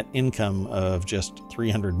 and net income of just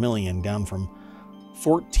 $300 million, down from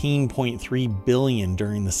 $14.3 billion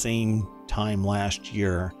during the same time last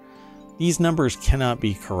year. These numbers cannot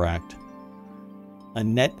be correct. A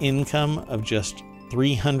net income of just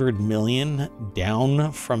 $300 million,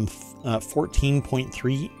 down from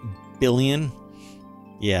 $14.3 billion.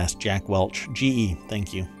 Yes, Jack Welch, GE,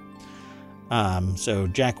 thank you. So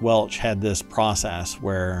Jack Welch had this process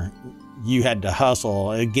where you had to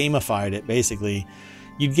hustle. It gamified it, basically.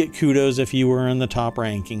 You'd get kudos if you were in the top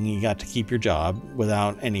ranking. You got to keep your job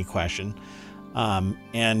without any question.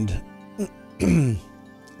 And the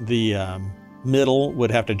middle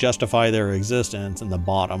would have to justify their existence, and the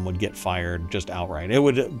bottom would get fired just outright. It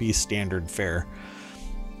would be standard fare.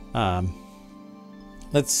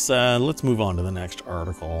 Let's move on to the next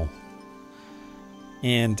article.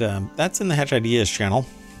 And that's in the Hatch Ideas channel.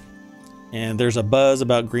 And there's a buzz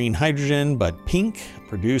about green hydrogen, but pink,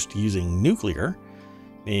 produced using nuclear,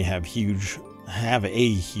 may have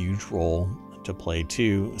a huge role to play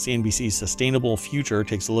too. CNBC's Sustainable Future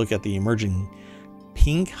takes a look at the emerging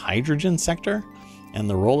pink hydrogen sector and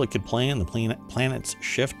the role it could play in the planet's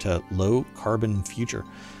shift to low carbon future.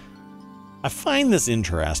 I find this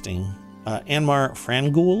interesting. Anmar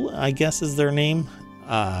Frangul, I guess is their name.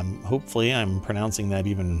 Hopefully I'm pronouncing that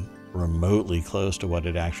even remotely close to what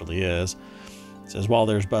it actually is. It says, while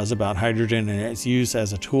there's buzz about hydrogen and its use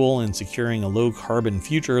as a tool in securing a low carbon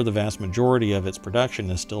future, the vast majority of its production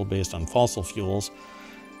is still based on fossil fuels.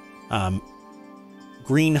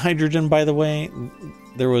 Green hydrogen, by the way,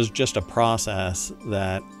 there was just a process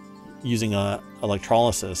that using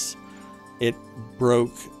electrolysis, it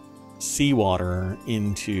broke seawater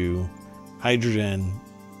into hydrogen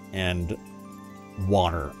and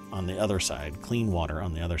water on the other side, clean water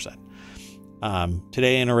on the other side.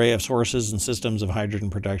 Today, an array of sources and systems of hydrogen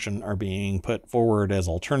production are being put forward as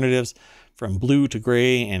alternatives. From blue to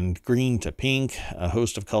gray and green to pink, a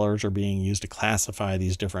host of colors are being used to classify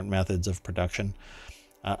these different methods of production.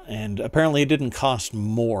 And apparently it didn't cost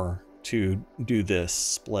more to do this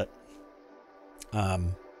split.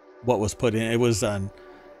 What was put in, it was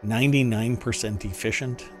 99%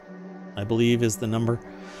 efficient, I believe is the number.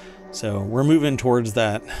 So we're moving towards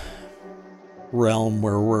that realm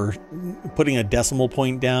where we're putting a decimal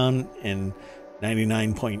point down in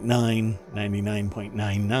 99.9,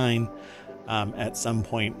 99.99. At some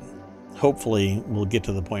point, hopefully we'll get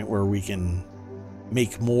to the point where we can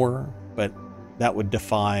make more, but that would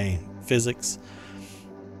defy physics.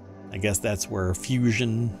 I guess that's where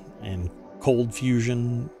fusion and cold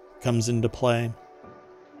fusion comes into play.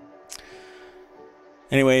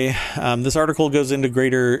 Anyway, this article goes into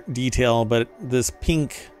greater detail, but this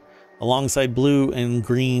pink alongside blue and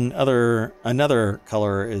green, another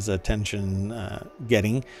color is attention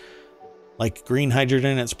getting. Like green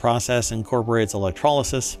hydrogen, its process incorporates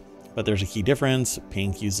electrolysis, but there's a key difference.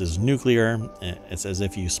 Pink uses nuclear. It says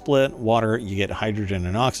if you split water, you get hydrogen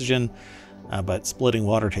and oxygen, but splitting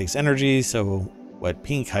water takes energy. So what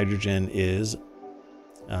pink hydrogen is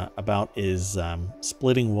about is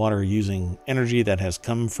splitting water using energy that has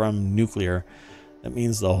come from nuclear. That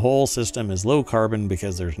means the whole system is low carbon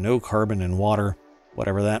because there's no carbon in water,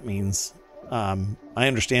 whatever that means. I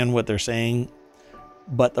understand what they're saying,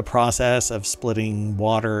 but the process of splitting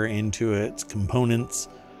water into its components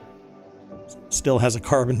still has a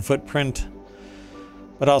carbon footprint.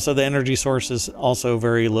 But also the energy source is also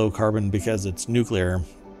very low carbon because it's nuclear,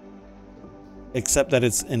 except that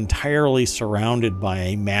it's entirely surrounded by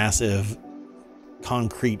a massive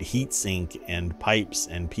concrete heat sink and pipes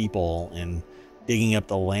and people and digging up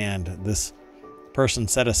the land. This person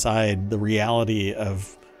set aside the reality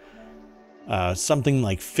of something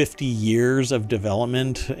like 50 years of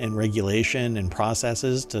development and regulation and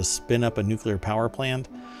processes to spin up a nuclear power plant.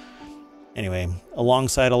 Anyway,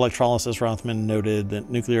 alongside electrolysis, Rothman noted that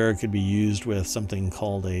nuclear could be used with something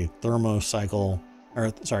called a thermochemical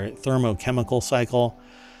cycle.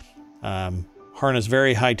 Harness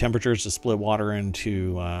very high temperatures to split water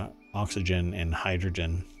into oxygen and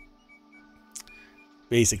hydrogen.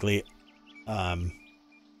 Basically,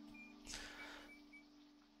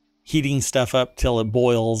 heating stuff up till it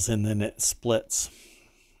boils and then it splits.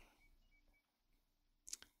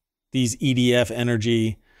 These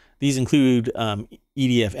include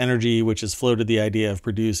EDF Energy, which has floated the idea of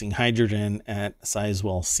producing hydrogen at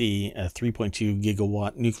Sizewell C, a 3.2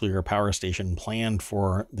 gigawatt nuclear power station planned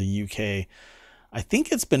for the UK. I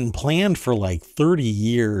think it's been planned for like 30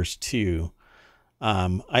 years too.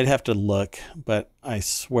 I'd have to look, but I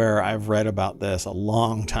swear I've read about this a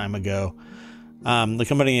long time ago. The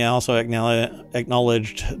company also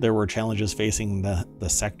acknowledged there were challenges facing the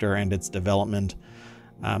sector and its development.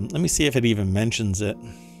 Let me see if it even mentions it.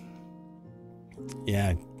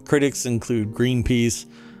 Yeah, critics include Greenpeace.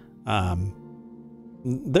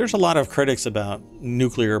 There's a lot of critics about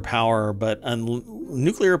nuclear power, but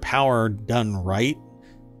nuclear power done right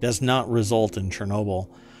does not result in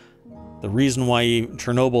Chernobyl. The reason why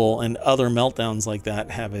Chernobyl and other meltdowns like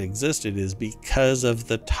that have existed is because of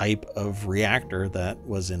the type of reactor that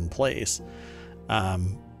was in place,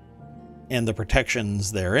 and the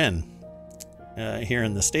protections therein. Here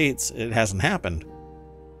in the States, it hasn't happened.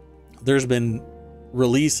 There's been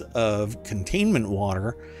release of containment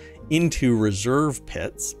water into reserve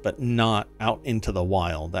pits, but not out into the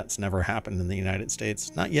wild. That's never happened in the United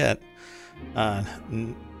States. Not yet.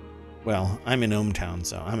 Well, I'm in ohmTown,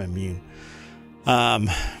 so I'm immune.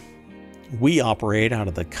 We operate out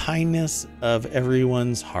of the kindness of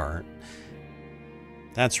everyone's heart.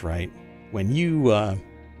 That's right. When you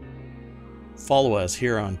follow us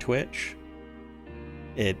here on Twitch,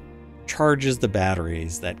 it charges the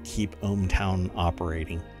batteries that keep ohmTown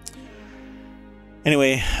operating.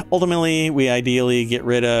 Anyway, ultimately, we ideally get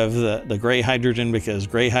rid of the gray hydrogen because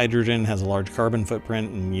gray hydrogen has a large carbon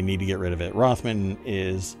footprint and you need to get rid of it. Rothman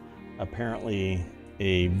is apparently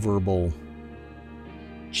a verbal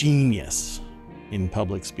genius in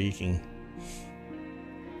public speaking.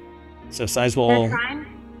 So Sizewell...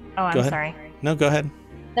 Oh, I'm sorry. No, go ahead.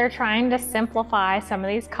 They're trying to simplify some of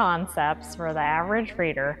these concepts for the average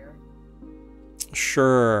reader.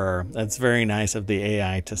 Sure. That's very nice of the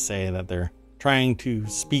AI to say that they're trying to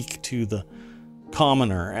speak to the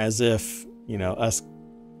commoner as if, you know, us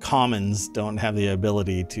commons don't have the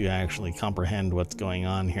ability to actually comprehend what's going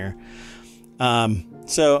on here.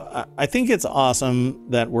 So I think it's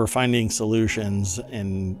awesome that we're finding solutions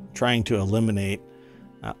and trying to eliminate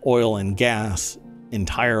oil and gas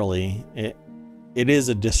entirely. It is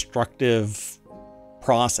a destructive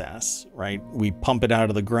process, right? We pump it out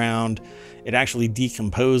of the ground. It actually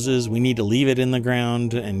decomposes. We need to leave it in the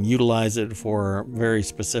ground and utilize it for very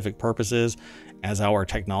specific purposes as our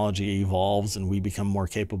technology evolves and we become more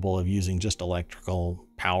capable of using just electrical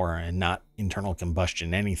power and not internal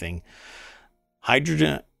combustion anything.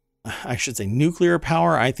 Hydrogen, I should say nuclear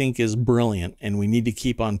power, I think is brilliant, and we need to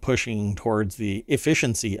keep on pushing towards the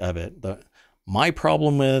efficiency of it. My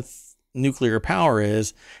problem with nuclear power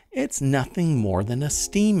is it's nothing more than a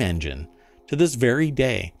steam engine. To this very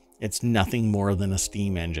day, it's nothing more than a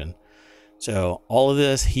steam engine. So all of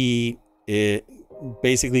this heat, it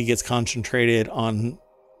basically gets concentrated on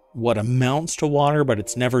what amounts to water, but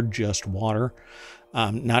it's never just water.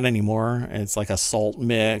 Not anymore. It's like a salt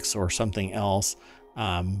mix or something else,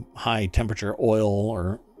 high temperature oil,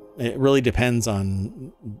 or it really depends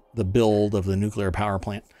on the build of the nuclear power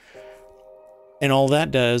plant. And all that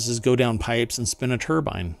does is go down pipes and spin a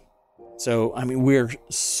turbine. So, I mean, we're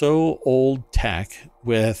so old tech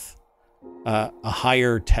with a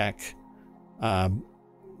higher tech,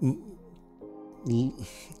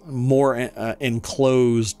 more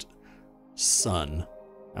enclosed sun.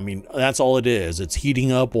 I mean, that's all it is. It's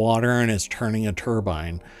heating up water and it's turning a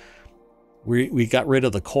turbine. We got rid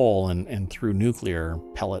of the coal and threw nuclear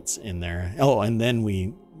pellets in there. Oh, and then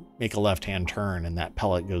we make a left-hand turn and that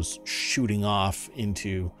pellet goes shooting off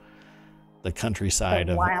into the countryside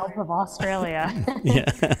the wilds of Australia. Yeah.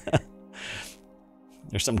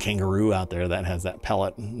 There's some kangaroo out there that has that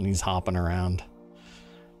pellet and he's hopping around.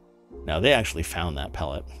 No, they actually found that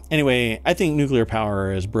pellet. Anyway, I think nuclear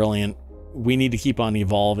power is brilliant. We need to keep on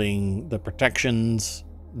evolving the protections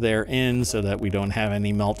therein so that we don't have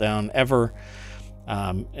any meltdown ever,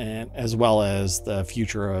 and as well as the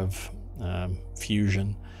future of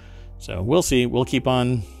fusion. So we'll see. We'll keep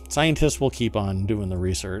on, scientists will keep on doing the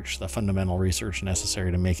research, the fundamental research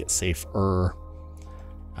necessary to make it safer.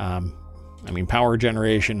 I mean, power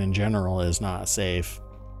generation in general is not safe,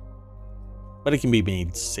 but it can be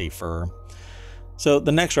made safer. So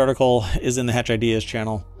the next article is in the Hatch Ideas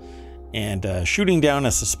channel, and shooting down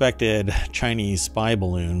a suspected Chinese spy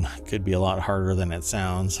balloon could be a lot harder than it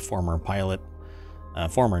sounds. Former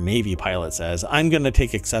Navy pilot says, I'm going to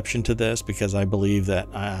take exception to this because I believe that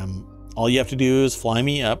all you have to do is fly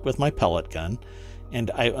me up with my pellet gun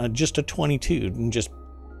and just a 22 and just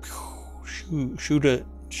shoot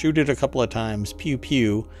it a couple of times, pew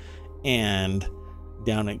pew, and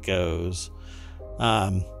down it goes.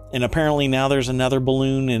 And apparently now there's another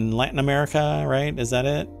balloon in Latin America, right? Is that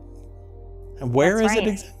it? Where That's is right.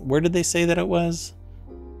 it? Where did they say that it was?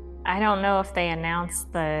 I don't know if they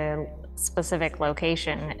announced the specific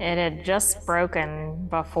location. It had just broken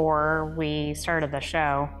before we started the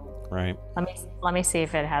show. Right. Let me see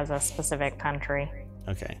if it has a specific country.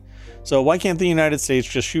 Okay. So why can't the United States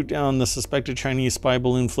just shoot down the suspected Chinese spy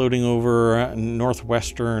balloon floating over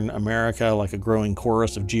northwestern America like a growing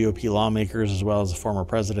chorus of GOP lawmakers as well as former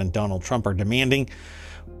President Donald Trump are demanding?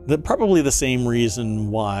 Probably the same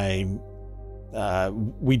reason why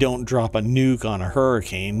we don't drop a nuke on a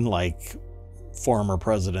hurricane like former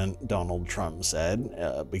President Donald Trump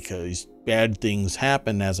said, because bad things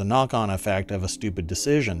happen as a knock-on effect of a stupid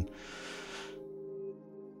decision.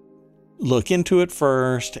 Look into it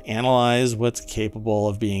first, analyze what's capable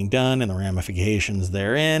of being done and the ramifications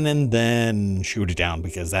therein, and then shoot it down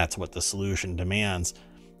because that's what the solution demands.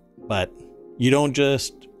 But you don't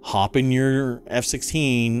just hop in your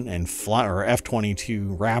F-16 and fly, or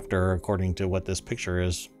F-22 Raptor, according to what this picture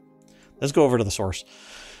is. Let's go over to the source.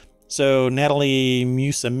 So Natalie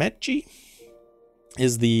Musumeci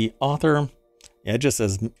is the author. Yeah, it just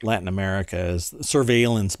says Latin America is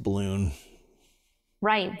surveillance balloon.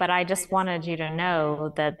 Right, but I just wanted you to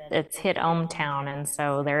know that it's hit ohmTown, and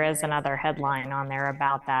so there is another headline on there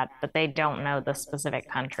about that, but they don't know the specific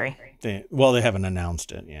country. Well, they haven't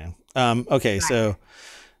announced it, yeah. Okay, Right. so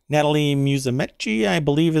Natalie Musumeci, I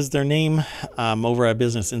believe is their name, over at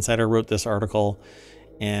Business Insider wrote this article.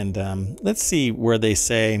 And let's see where they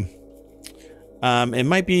say it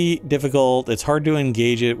might be difficult. It's hard to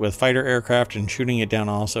engage it with fighter aircraft, and shooting it down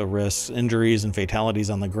also risks injuries and fatalities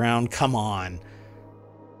on the ground. Come on.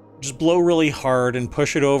 Just blow really hard and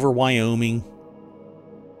push it over Wyoming.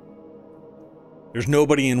 There's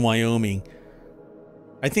nobody in Wyoming.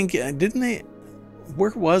 I think, didn't they?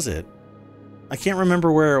 Where was it? I can't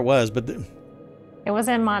remember where it was, but It was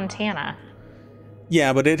in Montana.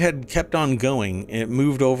 yeah, but it had kept on going. It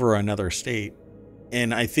moved over another state,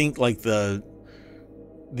 and I think like the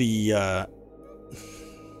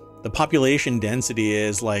population density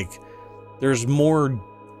is like there's more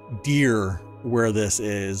deer where this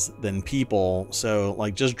is than people. So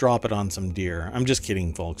like just drop it on some deer. I'm just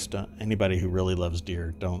kidding, folks. Anybody who really loves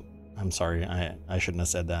deer, don't. I'm sorry. I shouldn't have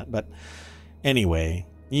said that. But anyway,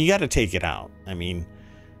 you got to take it out. I mean,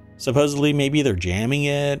 supposedly maybe they're jamming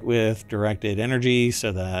it with directed energy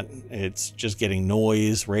so that it's just getting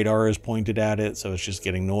noise. Radar is pointed at it, so it's just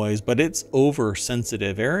getting noise. But it's over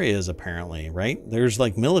sensitive areas apparently, right? There's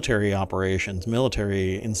like military operations,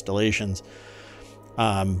 military installations.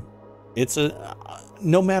 It's a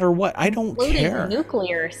no matter what. I don't care.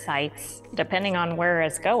 Nuclear sites, depending on where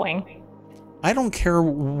it's going. I don't care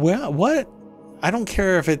what. I don't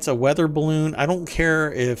care if it's a weather balloon. I don't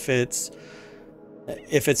care if it's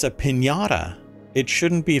a piñata. It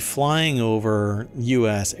shouldn't be flying over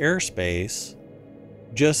U.S. airspace,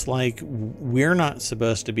 just like we're not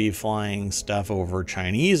supposed to be flying stuff over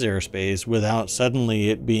Chinese airspace without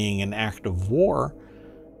suddenly it being an act of war.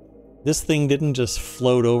 This thing didn't just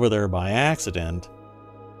float over there by accident.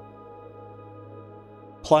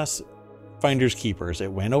 Plus, finders keepers.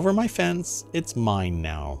 It went over my fence. It's mine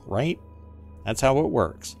now, right? That's how it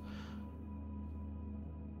works.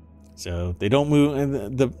 So they don't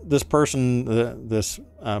move. This person, this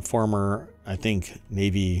former, I think,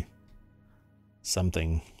 Navy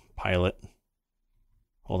something pilot.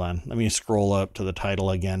 Hold on. Let me scroll up to the title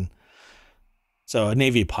again. So a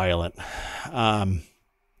Navy pilot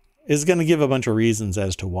is going to give a bunch of reasons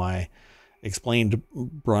as to why. Explained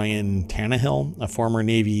Brian Tannehill, a former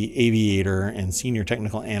Navy aviator and senior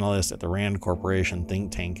technical analyst at the Rand Corporation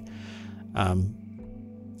think tank,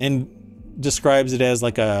 and describes it as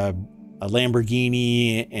like a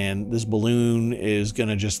Lamborghini, and this balloon is going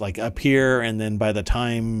to just like appear, and then by the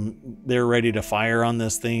time they're ready to fire on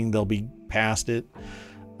this thing, they'll be past it.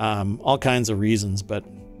 All kinds of reasons, but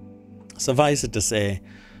suffice it to say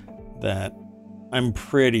that I'm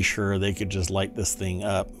pretty sure they could just light this thing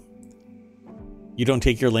up. You don't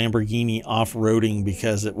take your Lamborghini off-roading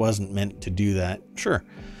because it wasn't meant to do that. Sure.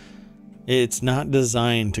 It's not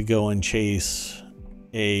designed to go and chase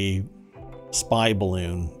a spy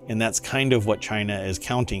balloon, and that's kind of what China is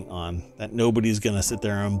counting on, that nobody's going to sit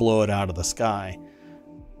there and blow it out of the sky.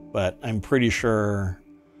 But I'm pretty sure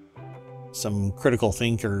some critical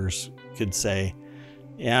thinkers could say,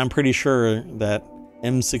 yeah, I'm pretty sure that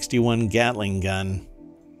M61 Gatling gun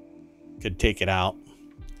could take it out.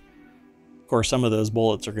 Of course, some of those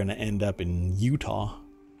bullets are going to end up in Utah,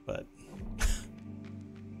 but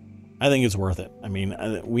I think it's worth it. I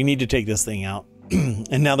mean, we need to take this thing out.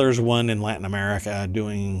 And now there's one in Latin America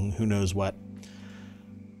doing who knows what.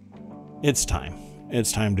 It's time.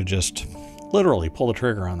 It's time to just literally pull the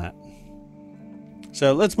trigger on that.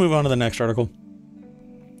 So let's move on to the next article.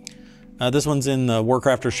 This one's in the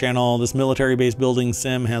Warcrafters channel. This military-based building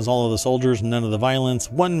sim has all of the soldiers and none of the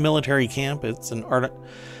violence. One military camp. It's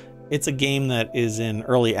a game that is in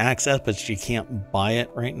early access, but you can't buy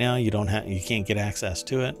it right now. You can't get access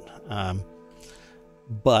to it.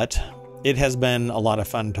 But it has been a lot of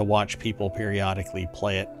fun to watch people periodically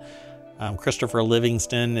play it. Christopher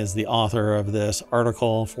Livingston is the author of this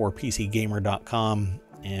article for PCGamer.com,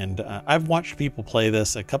 and I've watched people play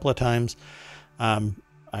this a couple of times.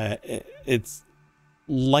 It's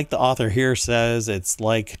like the author here says, it's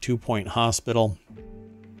like 2 Point Hospital.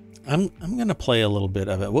 I'm gonna play a little bit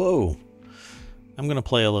of it. Whoa! I'm gonna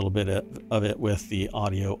play a little bit of it with the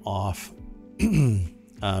audio off,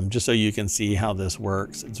 just so you can see how this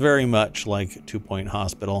works. It's very much like 2 Point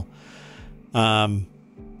Hospital, but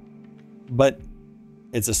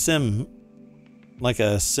it's a sim, like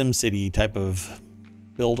a SimCity type of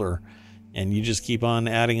builder, and you just keep on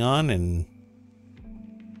adding on and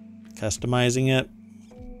customizing it,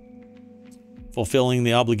 fulfilling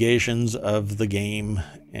the obligations of the game.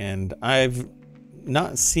 And I've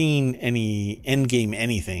not seen any end game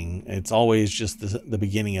anything. It's always just the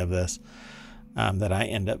beginning of this that I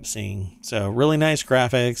end up seeing. So really nice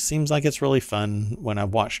graphics. Seems like it's really fun when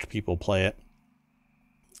I've watched people play it.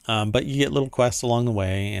 But you get little quests along the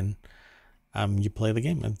way, and you play the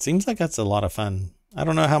game. It seems like that's a lot of fun. I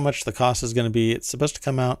don't know how much the cost is going to be. It's supposed to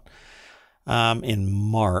come out in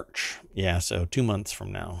March. Yeah, so 2 months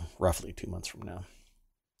from now, roughly 2 months from now.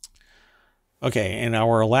 Okay, and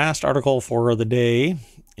our last article for the day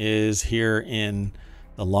is here in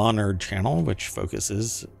the Law Nerd channel, which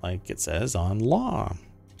focuses, like it says, on law.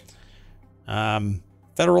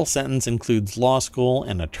 Federal sentence includes law school,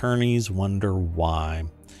 and attorneys wonder why.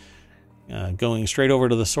 Going straight over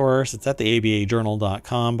to the source, it's at the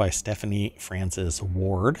abajournal.com by Stephanie Francis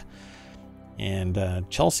Ward. And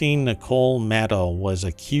Chelsea Nicole Maddow was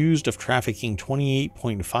accused of trafficking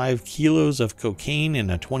 28.5 kilos of cocaine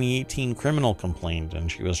in a 2018 criminal complaint,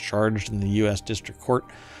 and she was charged in the U.S. District Court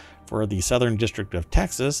for the Southern District of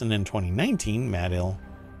Texas. And in 2019, Maddow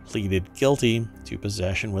pleaded guilty to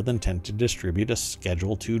possession with intent to distribute a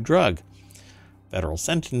Schedule II drug. Federal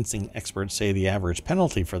sentencing experts say the average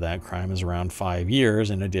penalty for that crime is around 5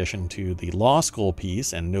 years. In addition to the law school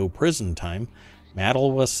piece and no prison time,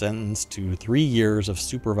 Maddow was sentenced to 3 years of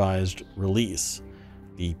supervised release.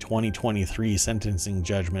 The 2023 sentencing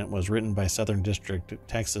judgment was written by Southern District of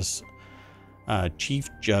Texas Chief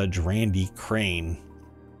Judge Randy Crane.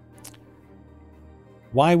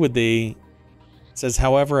 Why would they? It says,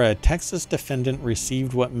 however, a Texas defendant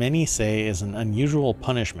received what many say is an unusual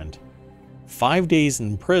punishment: 5 days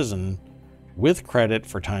in prison with credit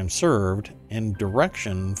for time served and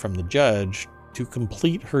direction from the judge to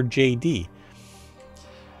complete her JD.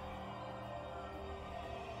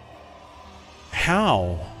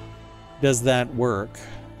 How does that work?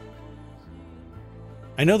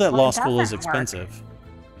 I know that law school is expensive,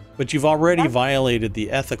 but you've already violated the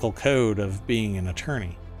ethical code of being an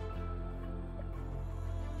attorney.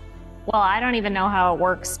 Well, I don't even know how it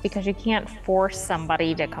works, because you can't force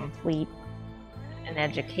somebody to complete an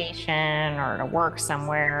education or to work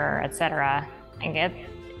somewhere, etc. And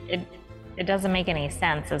it doesn't make any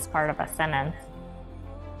sense as part of a sentence.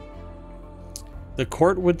 The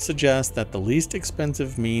court would suggest that the least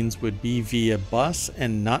expensive means would be via bus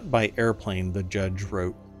and not by airplane, the judge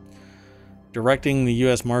wrote, directing the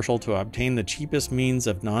U.S. Marshal to obtain the cheapest means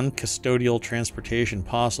of non-custodial transportation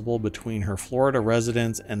possible between her Florida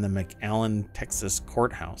residence and the McAllen, Texas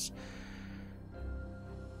courthouse.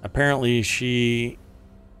 Apparently,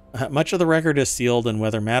 much of the record is sealed, and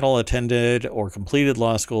whether Maddow attended or completed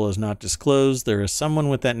law school is not disclosed. There is someone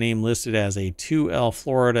with that name listed as a 2L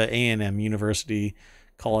Florida A&M University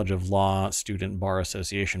College of Law Student Bar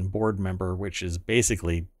Association board member, which is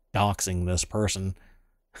basically doxing this person.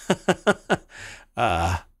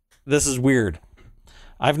 This is weird.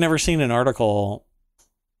 I've never seen an article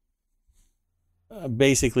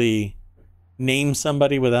basically name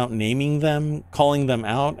somebody without naming them, calling them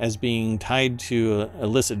out as being tied to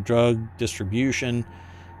illicit drug distribution,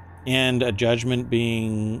 and a judgment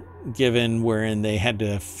being given wherein they had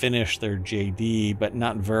to finish their JD, but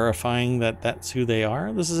not verifying that that's who they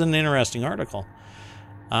are. This is an interesting article.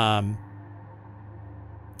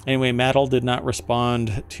 Anyway, Maddow did not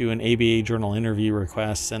respond to an ABA Journal interview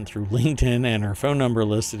request sent through LinkedIn, and her phone number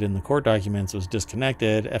listed in the court documents was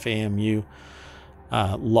disconnected. FAMU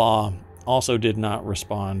Law also did not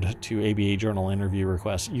respond to ABA Journal interview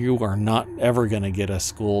requests. You are not ever going to get a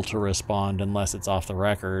school to respond unless it's off the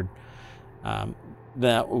record.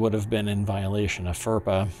 That would have been in violation of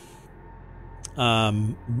FERPA.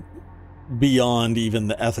 Beyond even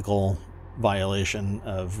the ethical violation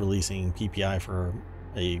of releasing PPI for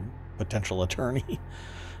a potential attorney.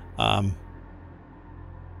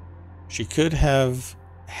 She could have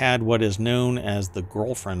had what is known as the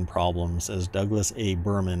girlfriend problem, says Douglas A.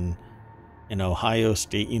 Berman, an Ohio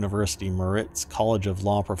State University Moritz College of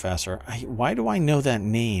Law professor. Why do I know that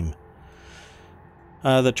name?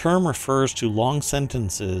 The term refers to long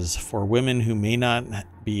sentences for women who may not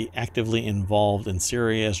be actively involved in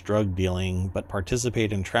serious drug dealing, but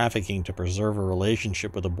participate in trafficking to preserve a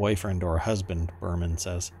relationship with a boyfriend or a husband, Berman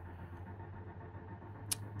says.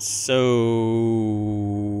 So,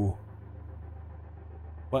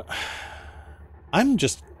 what?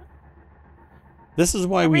 This is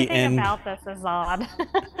why we end. Everything about this is odd.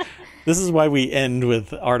 This is why we end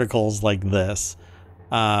with articles like this.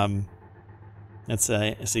 Let's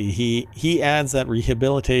see. He adds that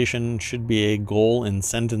rehabilitation should be a goal in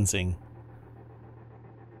sentencing.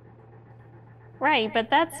 Right, but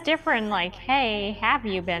that's different. Like, hey, have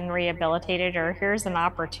you been rehabilitated? Or here's an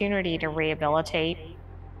opportunity to rehabilitate.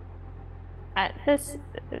 This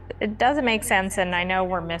it doesn't make sense, and I know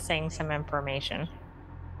we're missing some information.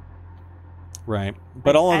 Right.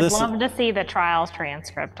 But all of I'd this... love to see the trials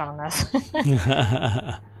transcript on this.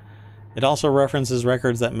 It also references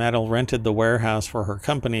records that Maddle rented the warehouse for her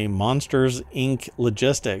company, Monsters Inc.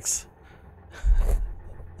 Logistics.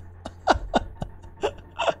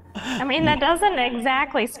 I mean, that doesn't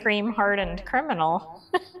exactly scream hardened criminal.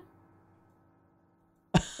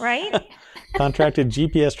 Right? Contracted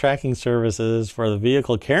GPS tracking services for the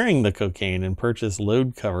vehicle carrying the cocaine and purchased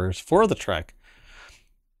load covers for the truck.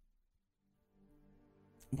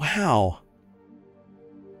 Wow.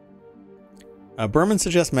 Berman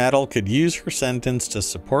suggests Maddle could use her sentence to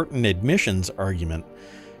support an admissions argument.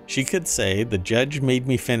 She could say, the judge made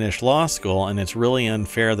me finish law school and it's really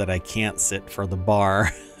unfair that I can't sit for the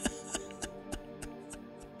bar.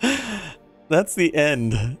 That's the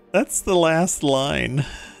end. That's the last line.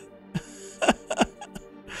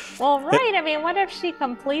 Well, right. I mean, what if she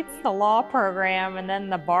completes the law program and then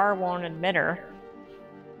the bar won't admit her?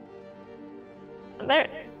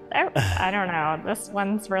 I don't know. This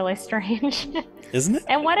one's really strange. Isn't it?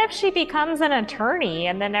 And what if she becomes an attorney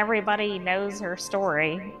and then everybody knows her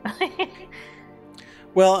story?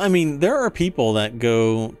 Well, I mean, there are people that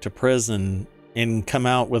go to prison and come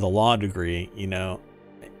out with a law degree, you know,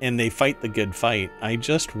 and they fight the good fight. I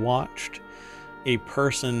just watched a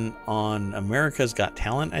person on America's Got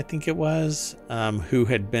Talent, I think it was, who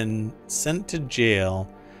had been sent to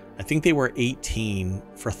jail. I think they were 18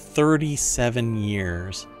 for 37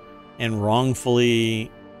 years and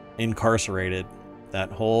wrongfully incarcerated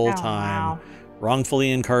that whole time. Wow. Wrongfully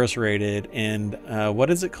incarcerated. And what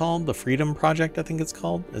is it called? The Freedom Project, I think it's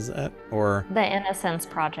called. Is that? Or The Innocence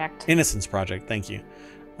Project. Innocence Project. Thank you.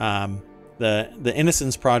 The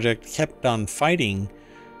Innocence Project kept on fighting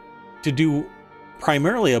to do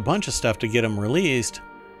primarily a bunch of stuff to get him released,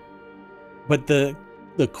 but the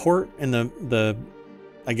court and the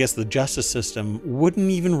I guess the justice system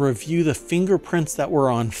wouldn't even review the fingerprints that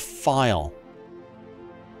were on file,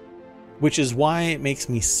 which is why it makes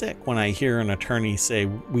me sick when I hear an attorney say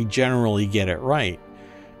we generally get it right,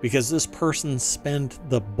 because this person spent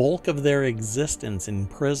the bulk of their existence in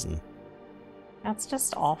prison. That's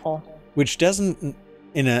just awful. Which doesn't,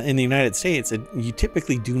 in the United States, you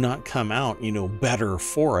typically do not come out, you know, better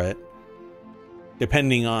for it,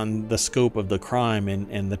 depending on the scope of the crime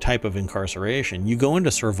and the type of incarceration. You go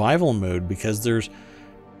into survival mode because there's,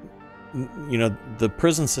 you know, the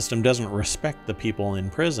prison system doesn't respect the people in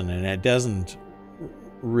prison, and it doesn't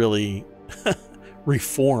really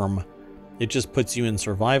reform. It just puts you in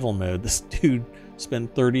survival mode. This dude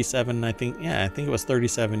spent 37, I think it was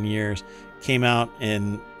 37 years, came out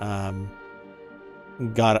and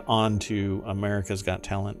got onto America's Got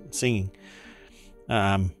Talent singing.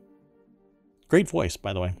 Great voice,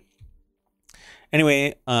 by the way.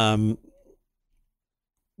 Anyway,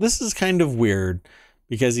 this is kind of weird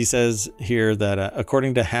because he says here that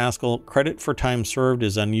according to Haskell, credit for time served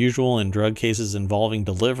is unusual in drug cases involving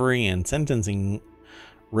delivery, and sentencing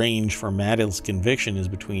range for Maddle's conviction is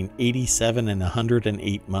between 87 and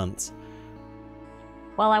 108 months.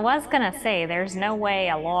 Well, I was going to say, there's no way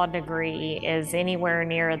a law degree is anywhere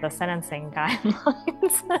near the sentencing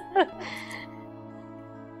guidelines.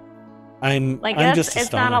 I'm just astonished.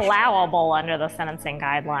 It's not allowable under the sentencing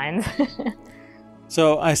guidelines.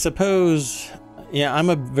 So I suppose, yeah, I'm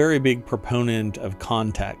a very big proponent of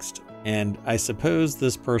context, and I suppose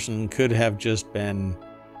this person could have just been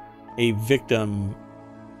a victim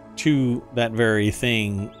to that very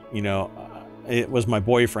thing. You know, it was my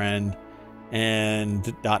boyfriend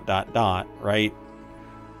and ... right?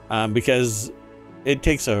 Because it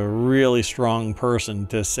takes a really strong person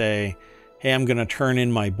to say, hey, I'm going to turn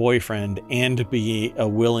in my boyfriend and be a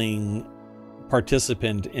willing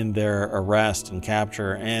participant in their arrest and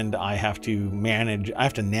capture, and I have to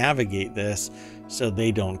navigate this so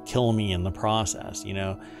they don't kill me in the process. You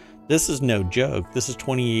know, this is no joke. This is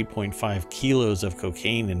 28.5 kilos of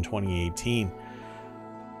cocaine in 2018.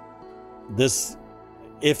 This,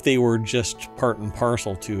 if they were just part and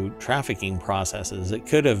parcel to trafficking processes, it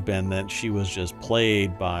could have been that she was just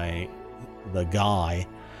played by the guy,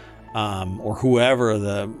 or whoever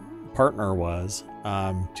the partner was,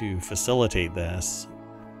 to facilitate this.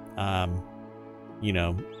 You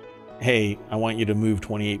know, hey, I want you to move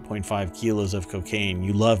 28.5 kilos of cocaine.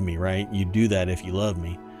 You love me, right? You do that if you love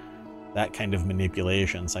me. That kind of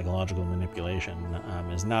manipulation, psychological manipulation,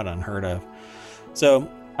 is not unheard of. So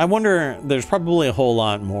I wonder, there's probably a whole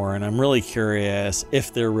lot more, and I'm really curious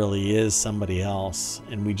if there really is somebody else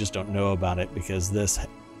and we just don't know about it because this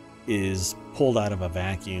is pulled out of a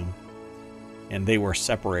vacuum and they were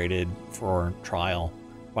separated for trial.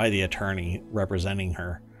 by the attorney representing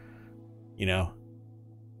her, you know,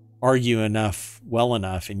 argue well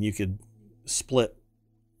enough, and you could split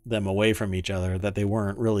them away from each other, that they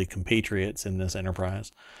weren't really compatriots in this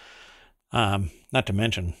enterprise. Not to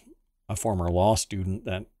mention a former law student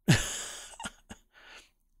that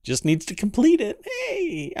just needs to complete it.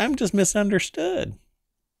 Hey, I'm just misunderstood.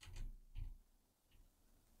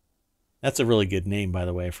 That's a really good name, by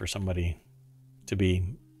the way, for somebody to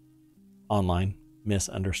be online.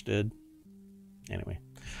 Misunderstood. Anyway.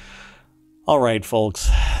 All right, folks.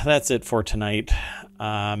 That's it for tonight.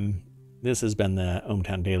 This has been the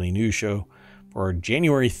ohmTown Daily News Show for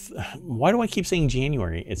January. Why do I keep saying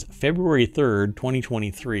January? It's February 3rd,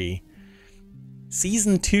 2023.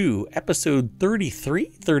 Season 2, episode 33,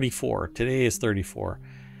 34. Today is 34.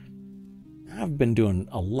 I've been doing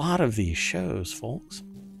a lot of these shows, folks.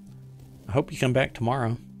 I hope you come back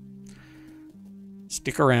tomorrow.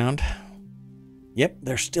 Stick around. Yep,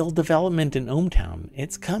 there's still development in ohmTown.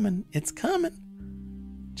 It's coming. It's coming.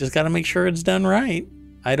 Just got to make sure it's done right.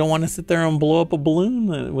 I don't want to sit there and blow up a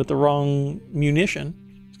balloon with the wrong munition.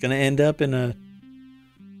 It's going to end up in a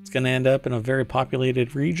very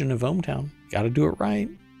populated region of ohmTown. Got to do it right.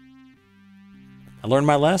 I learned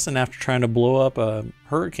my lesson after trying to blow up a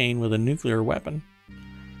hurricane with a nuclear weapon.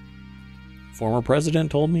 Former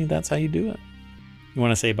president told me that's how you do it. You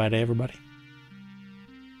want to say bye to everybody?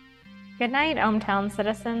 Good night, ohmTown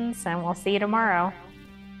citizens, and we'll see you tomorrow.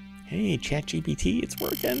 Hey, ChatGPT, it's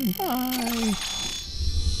working. Bye.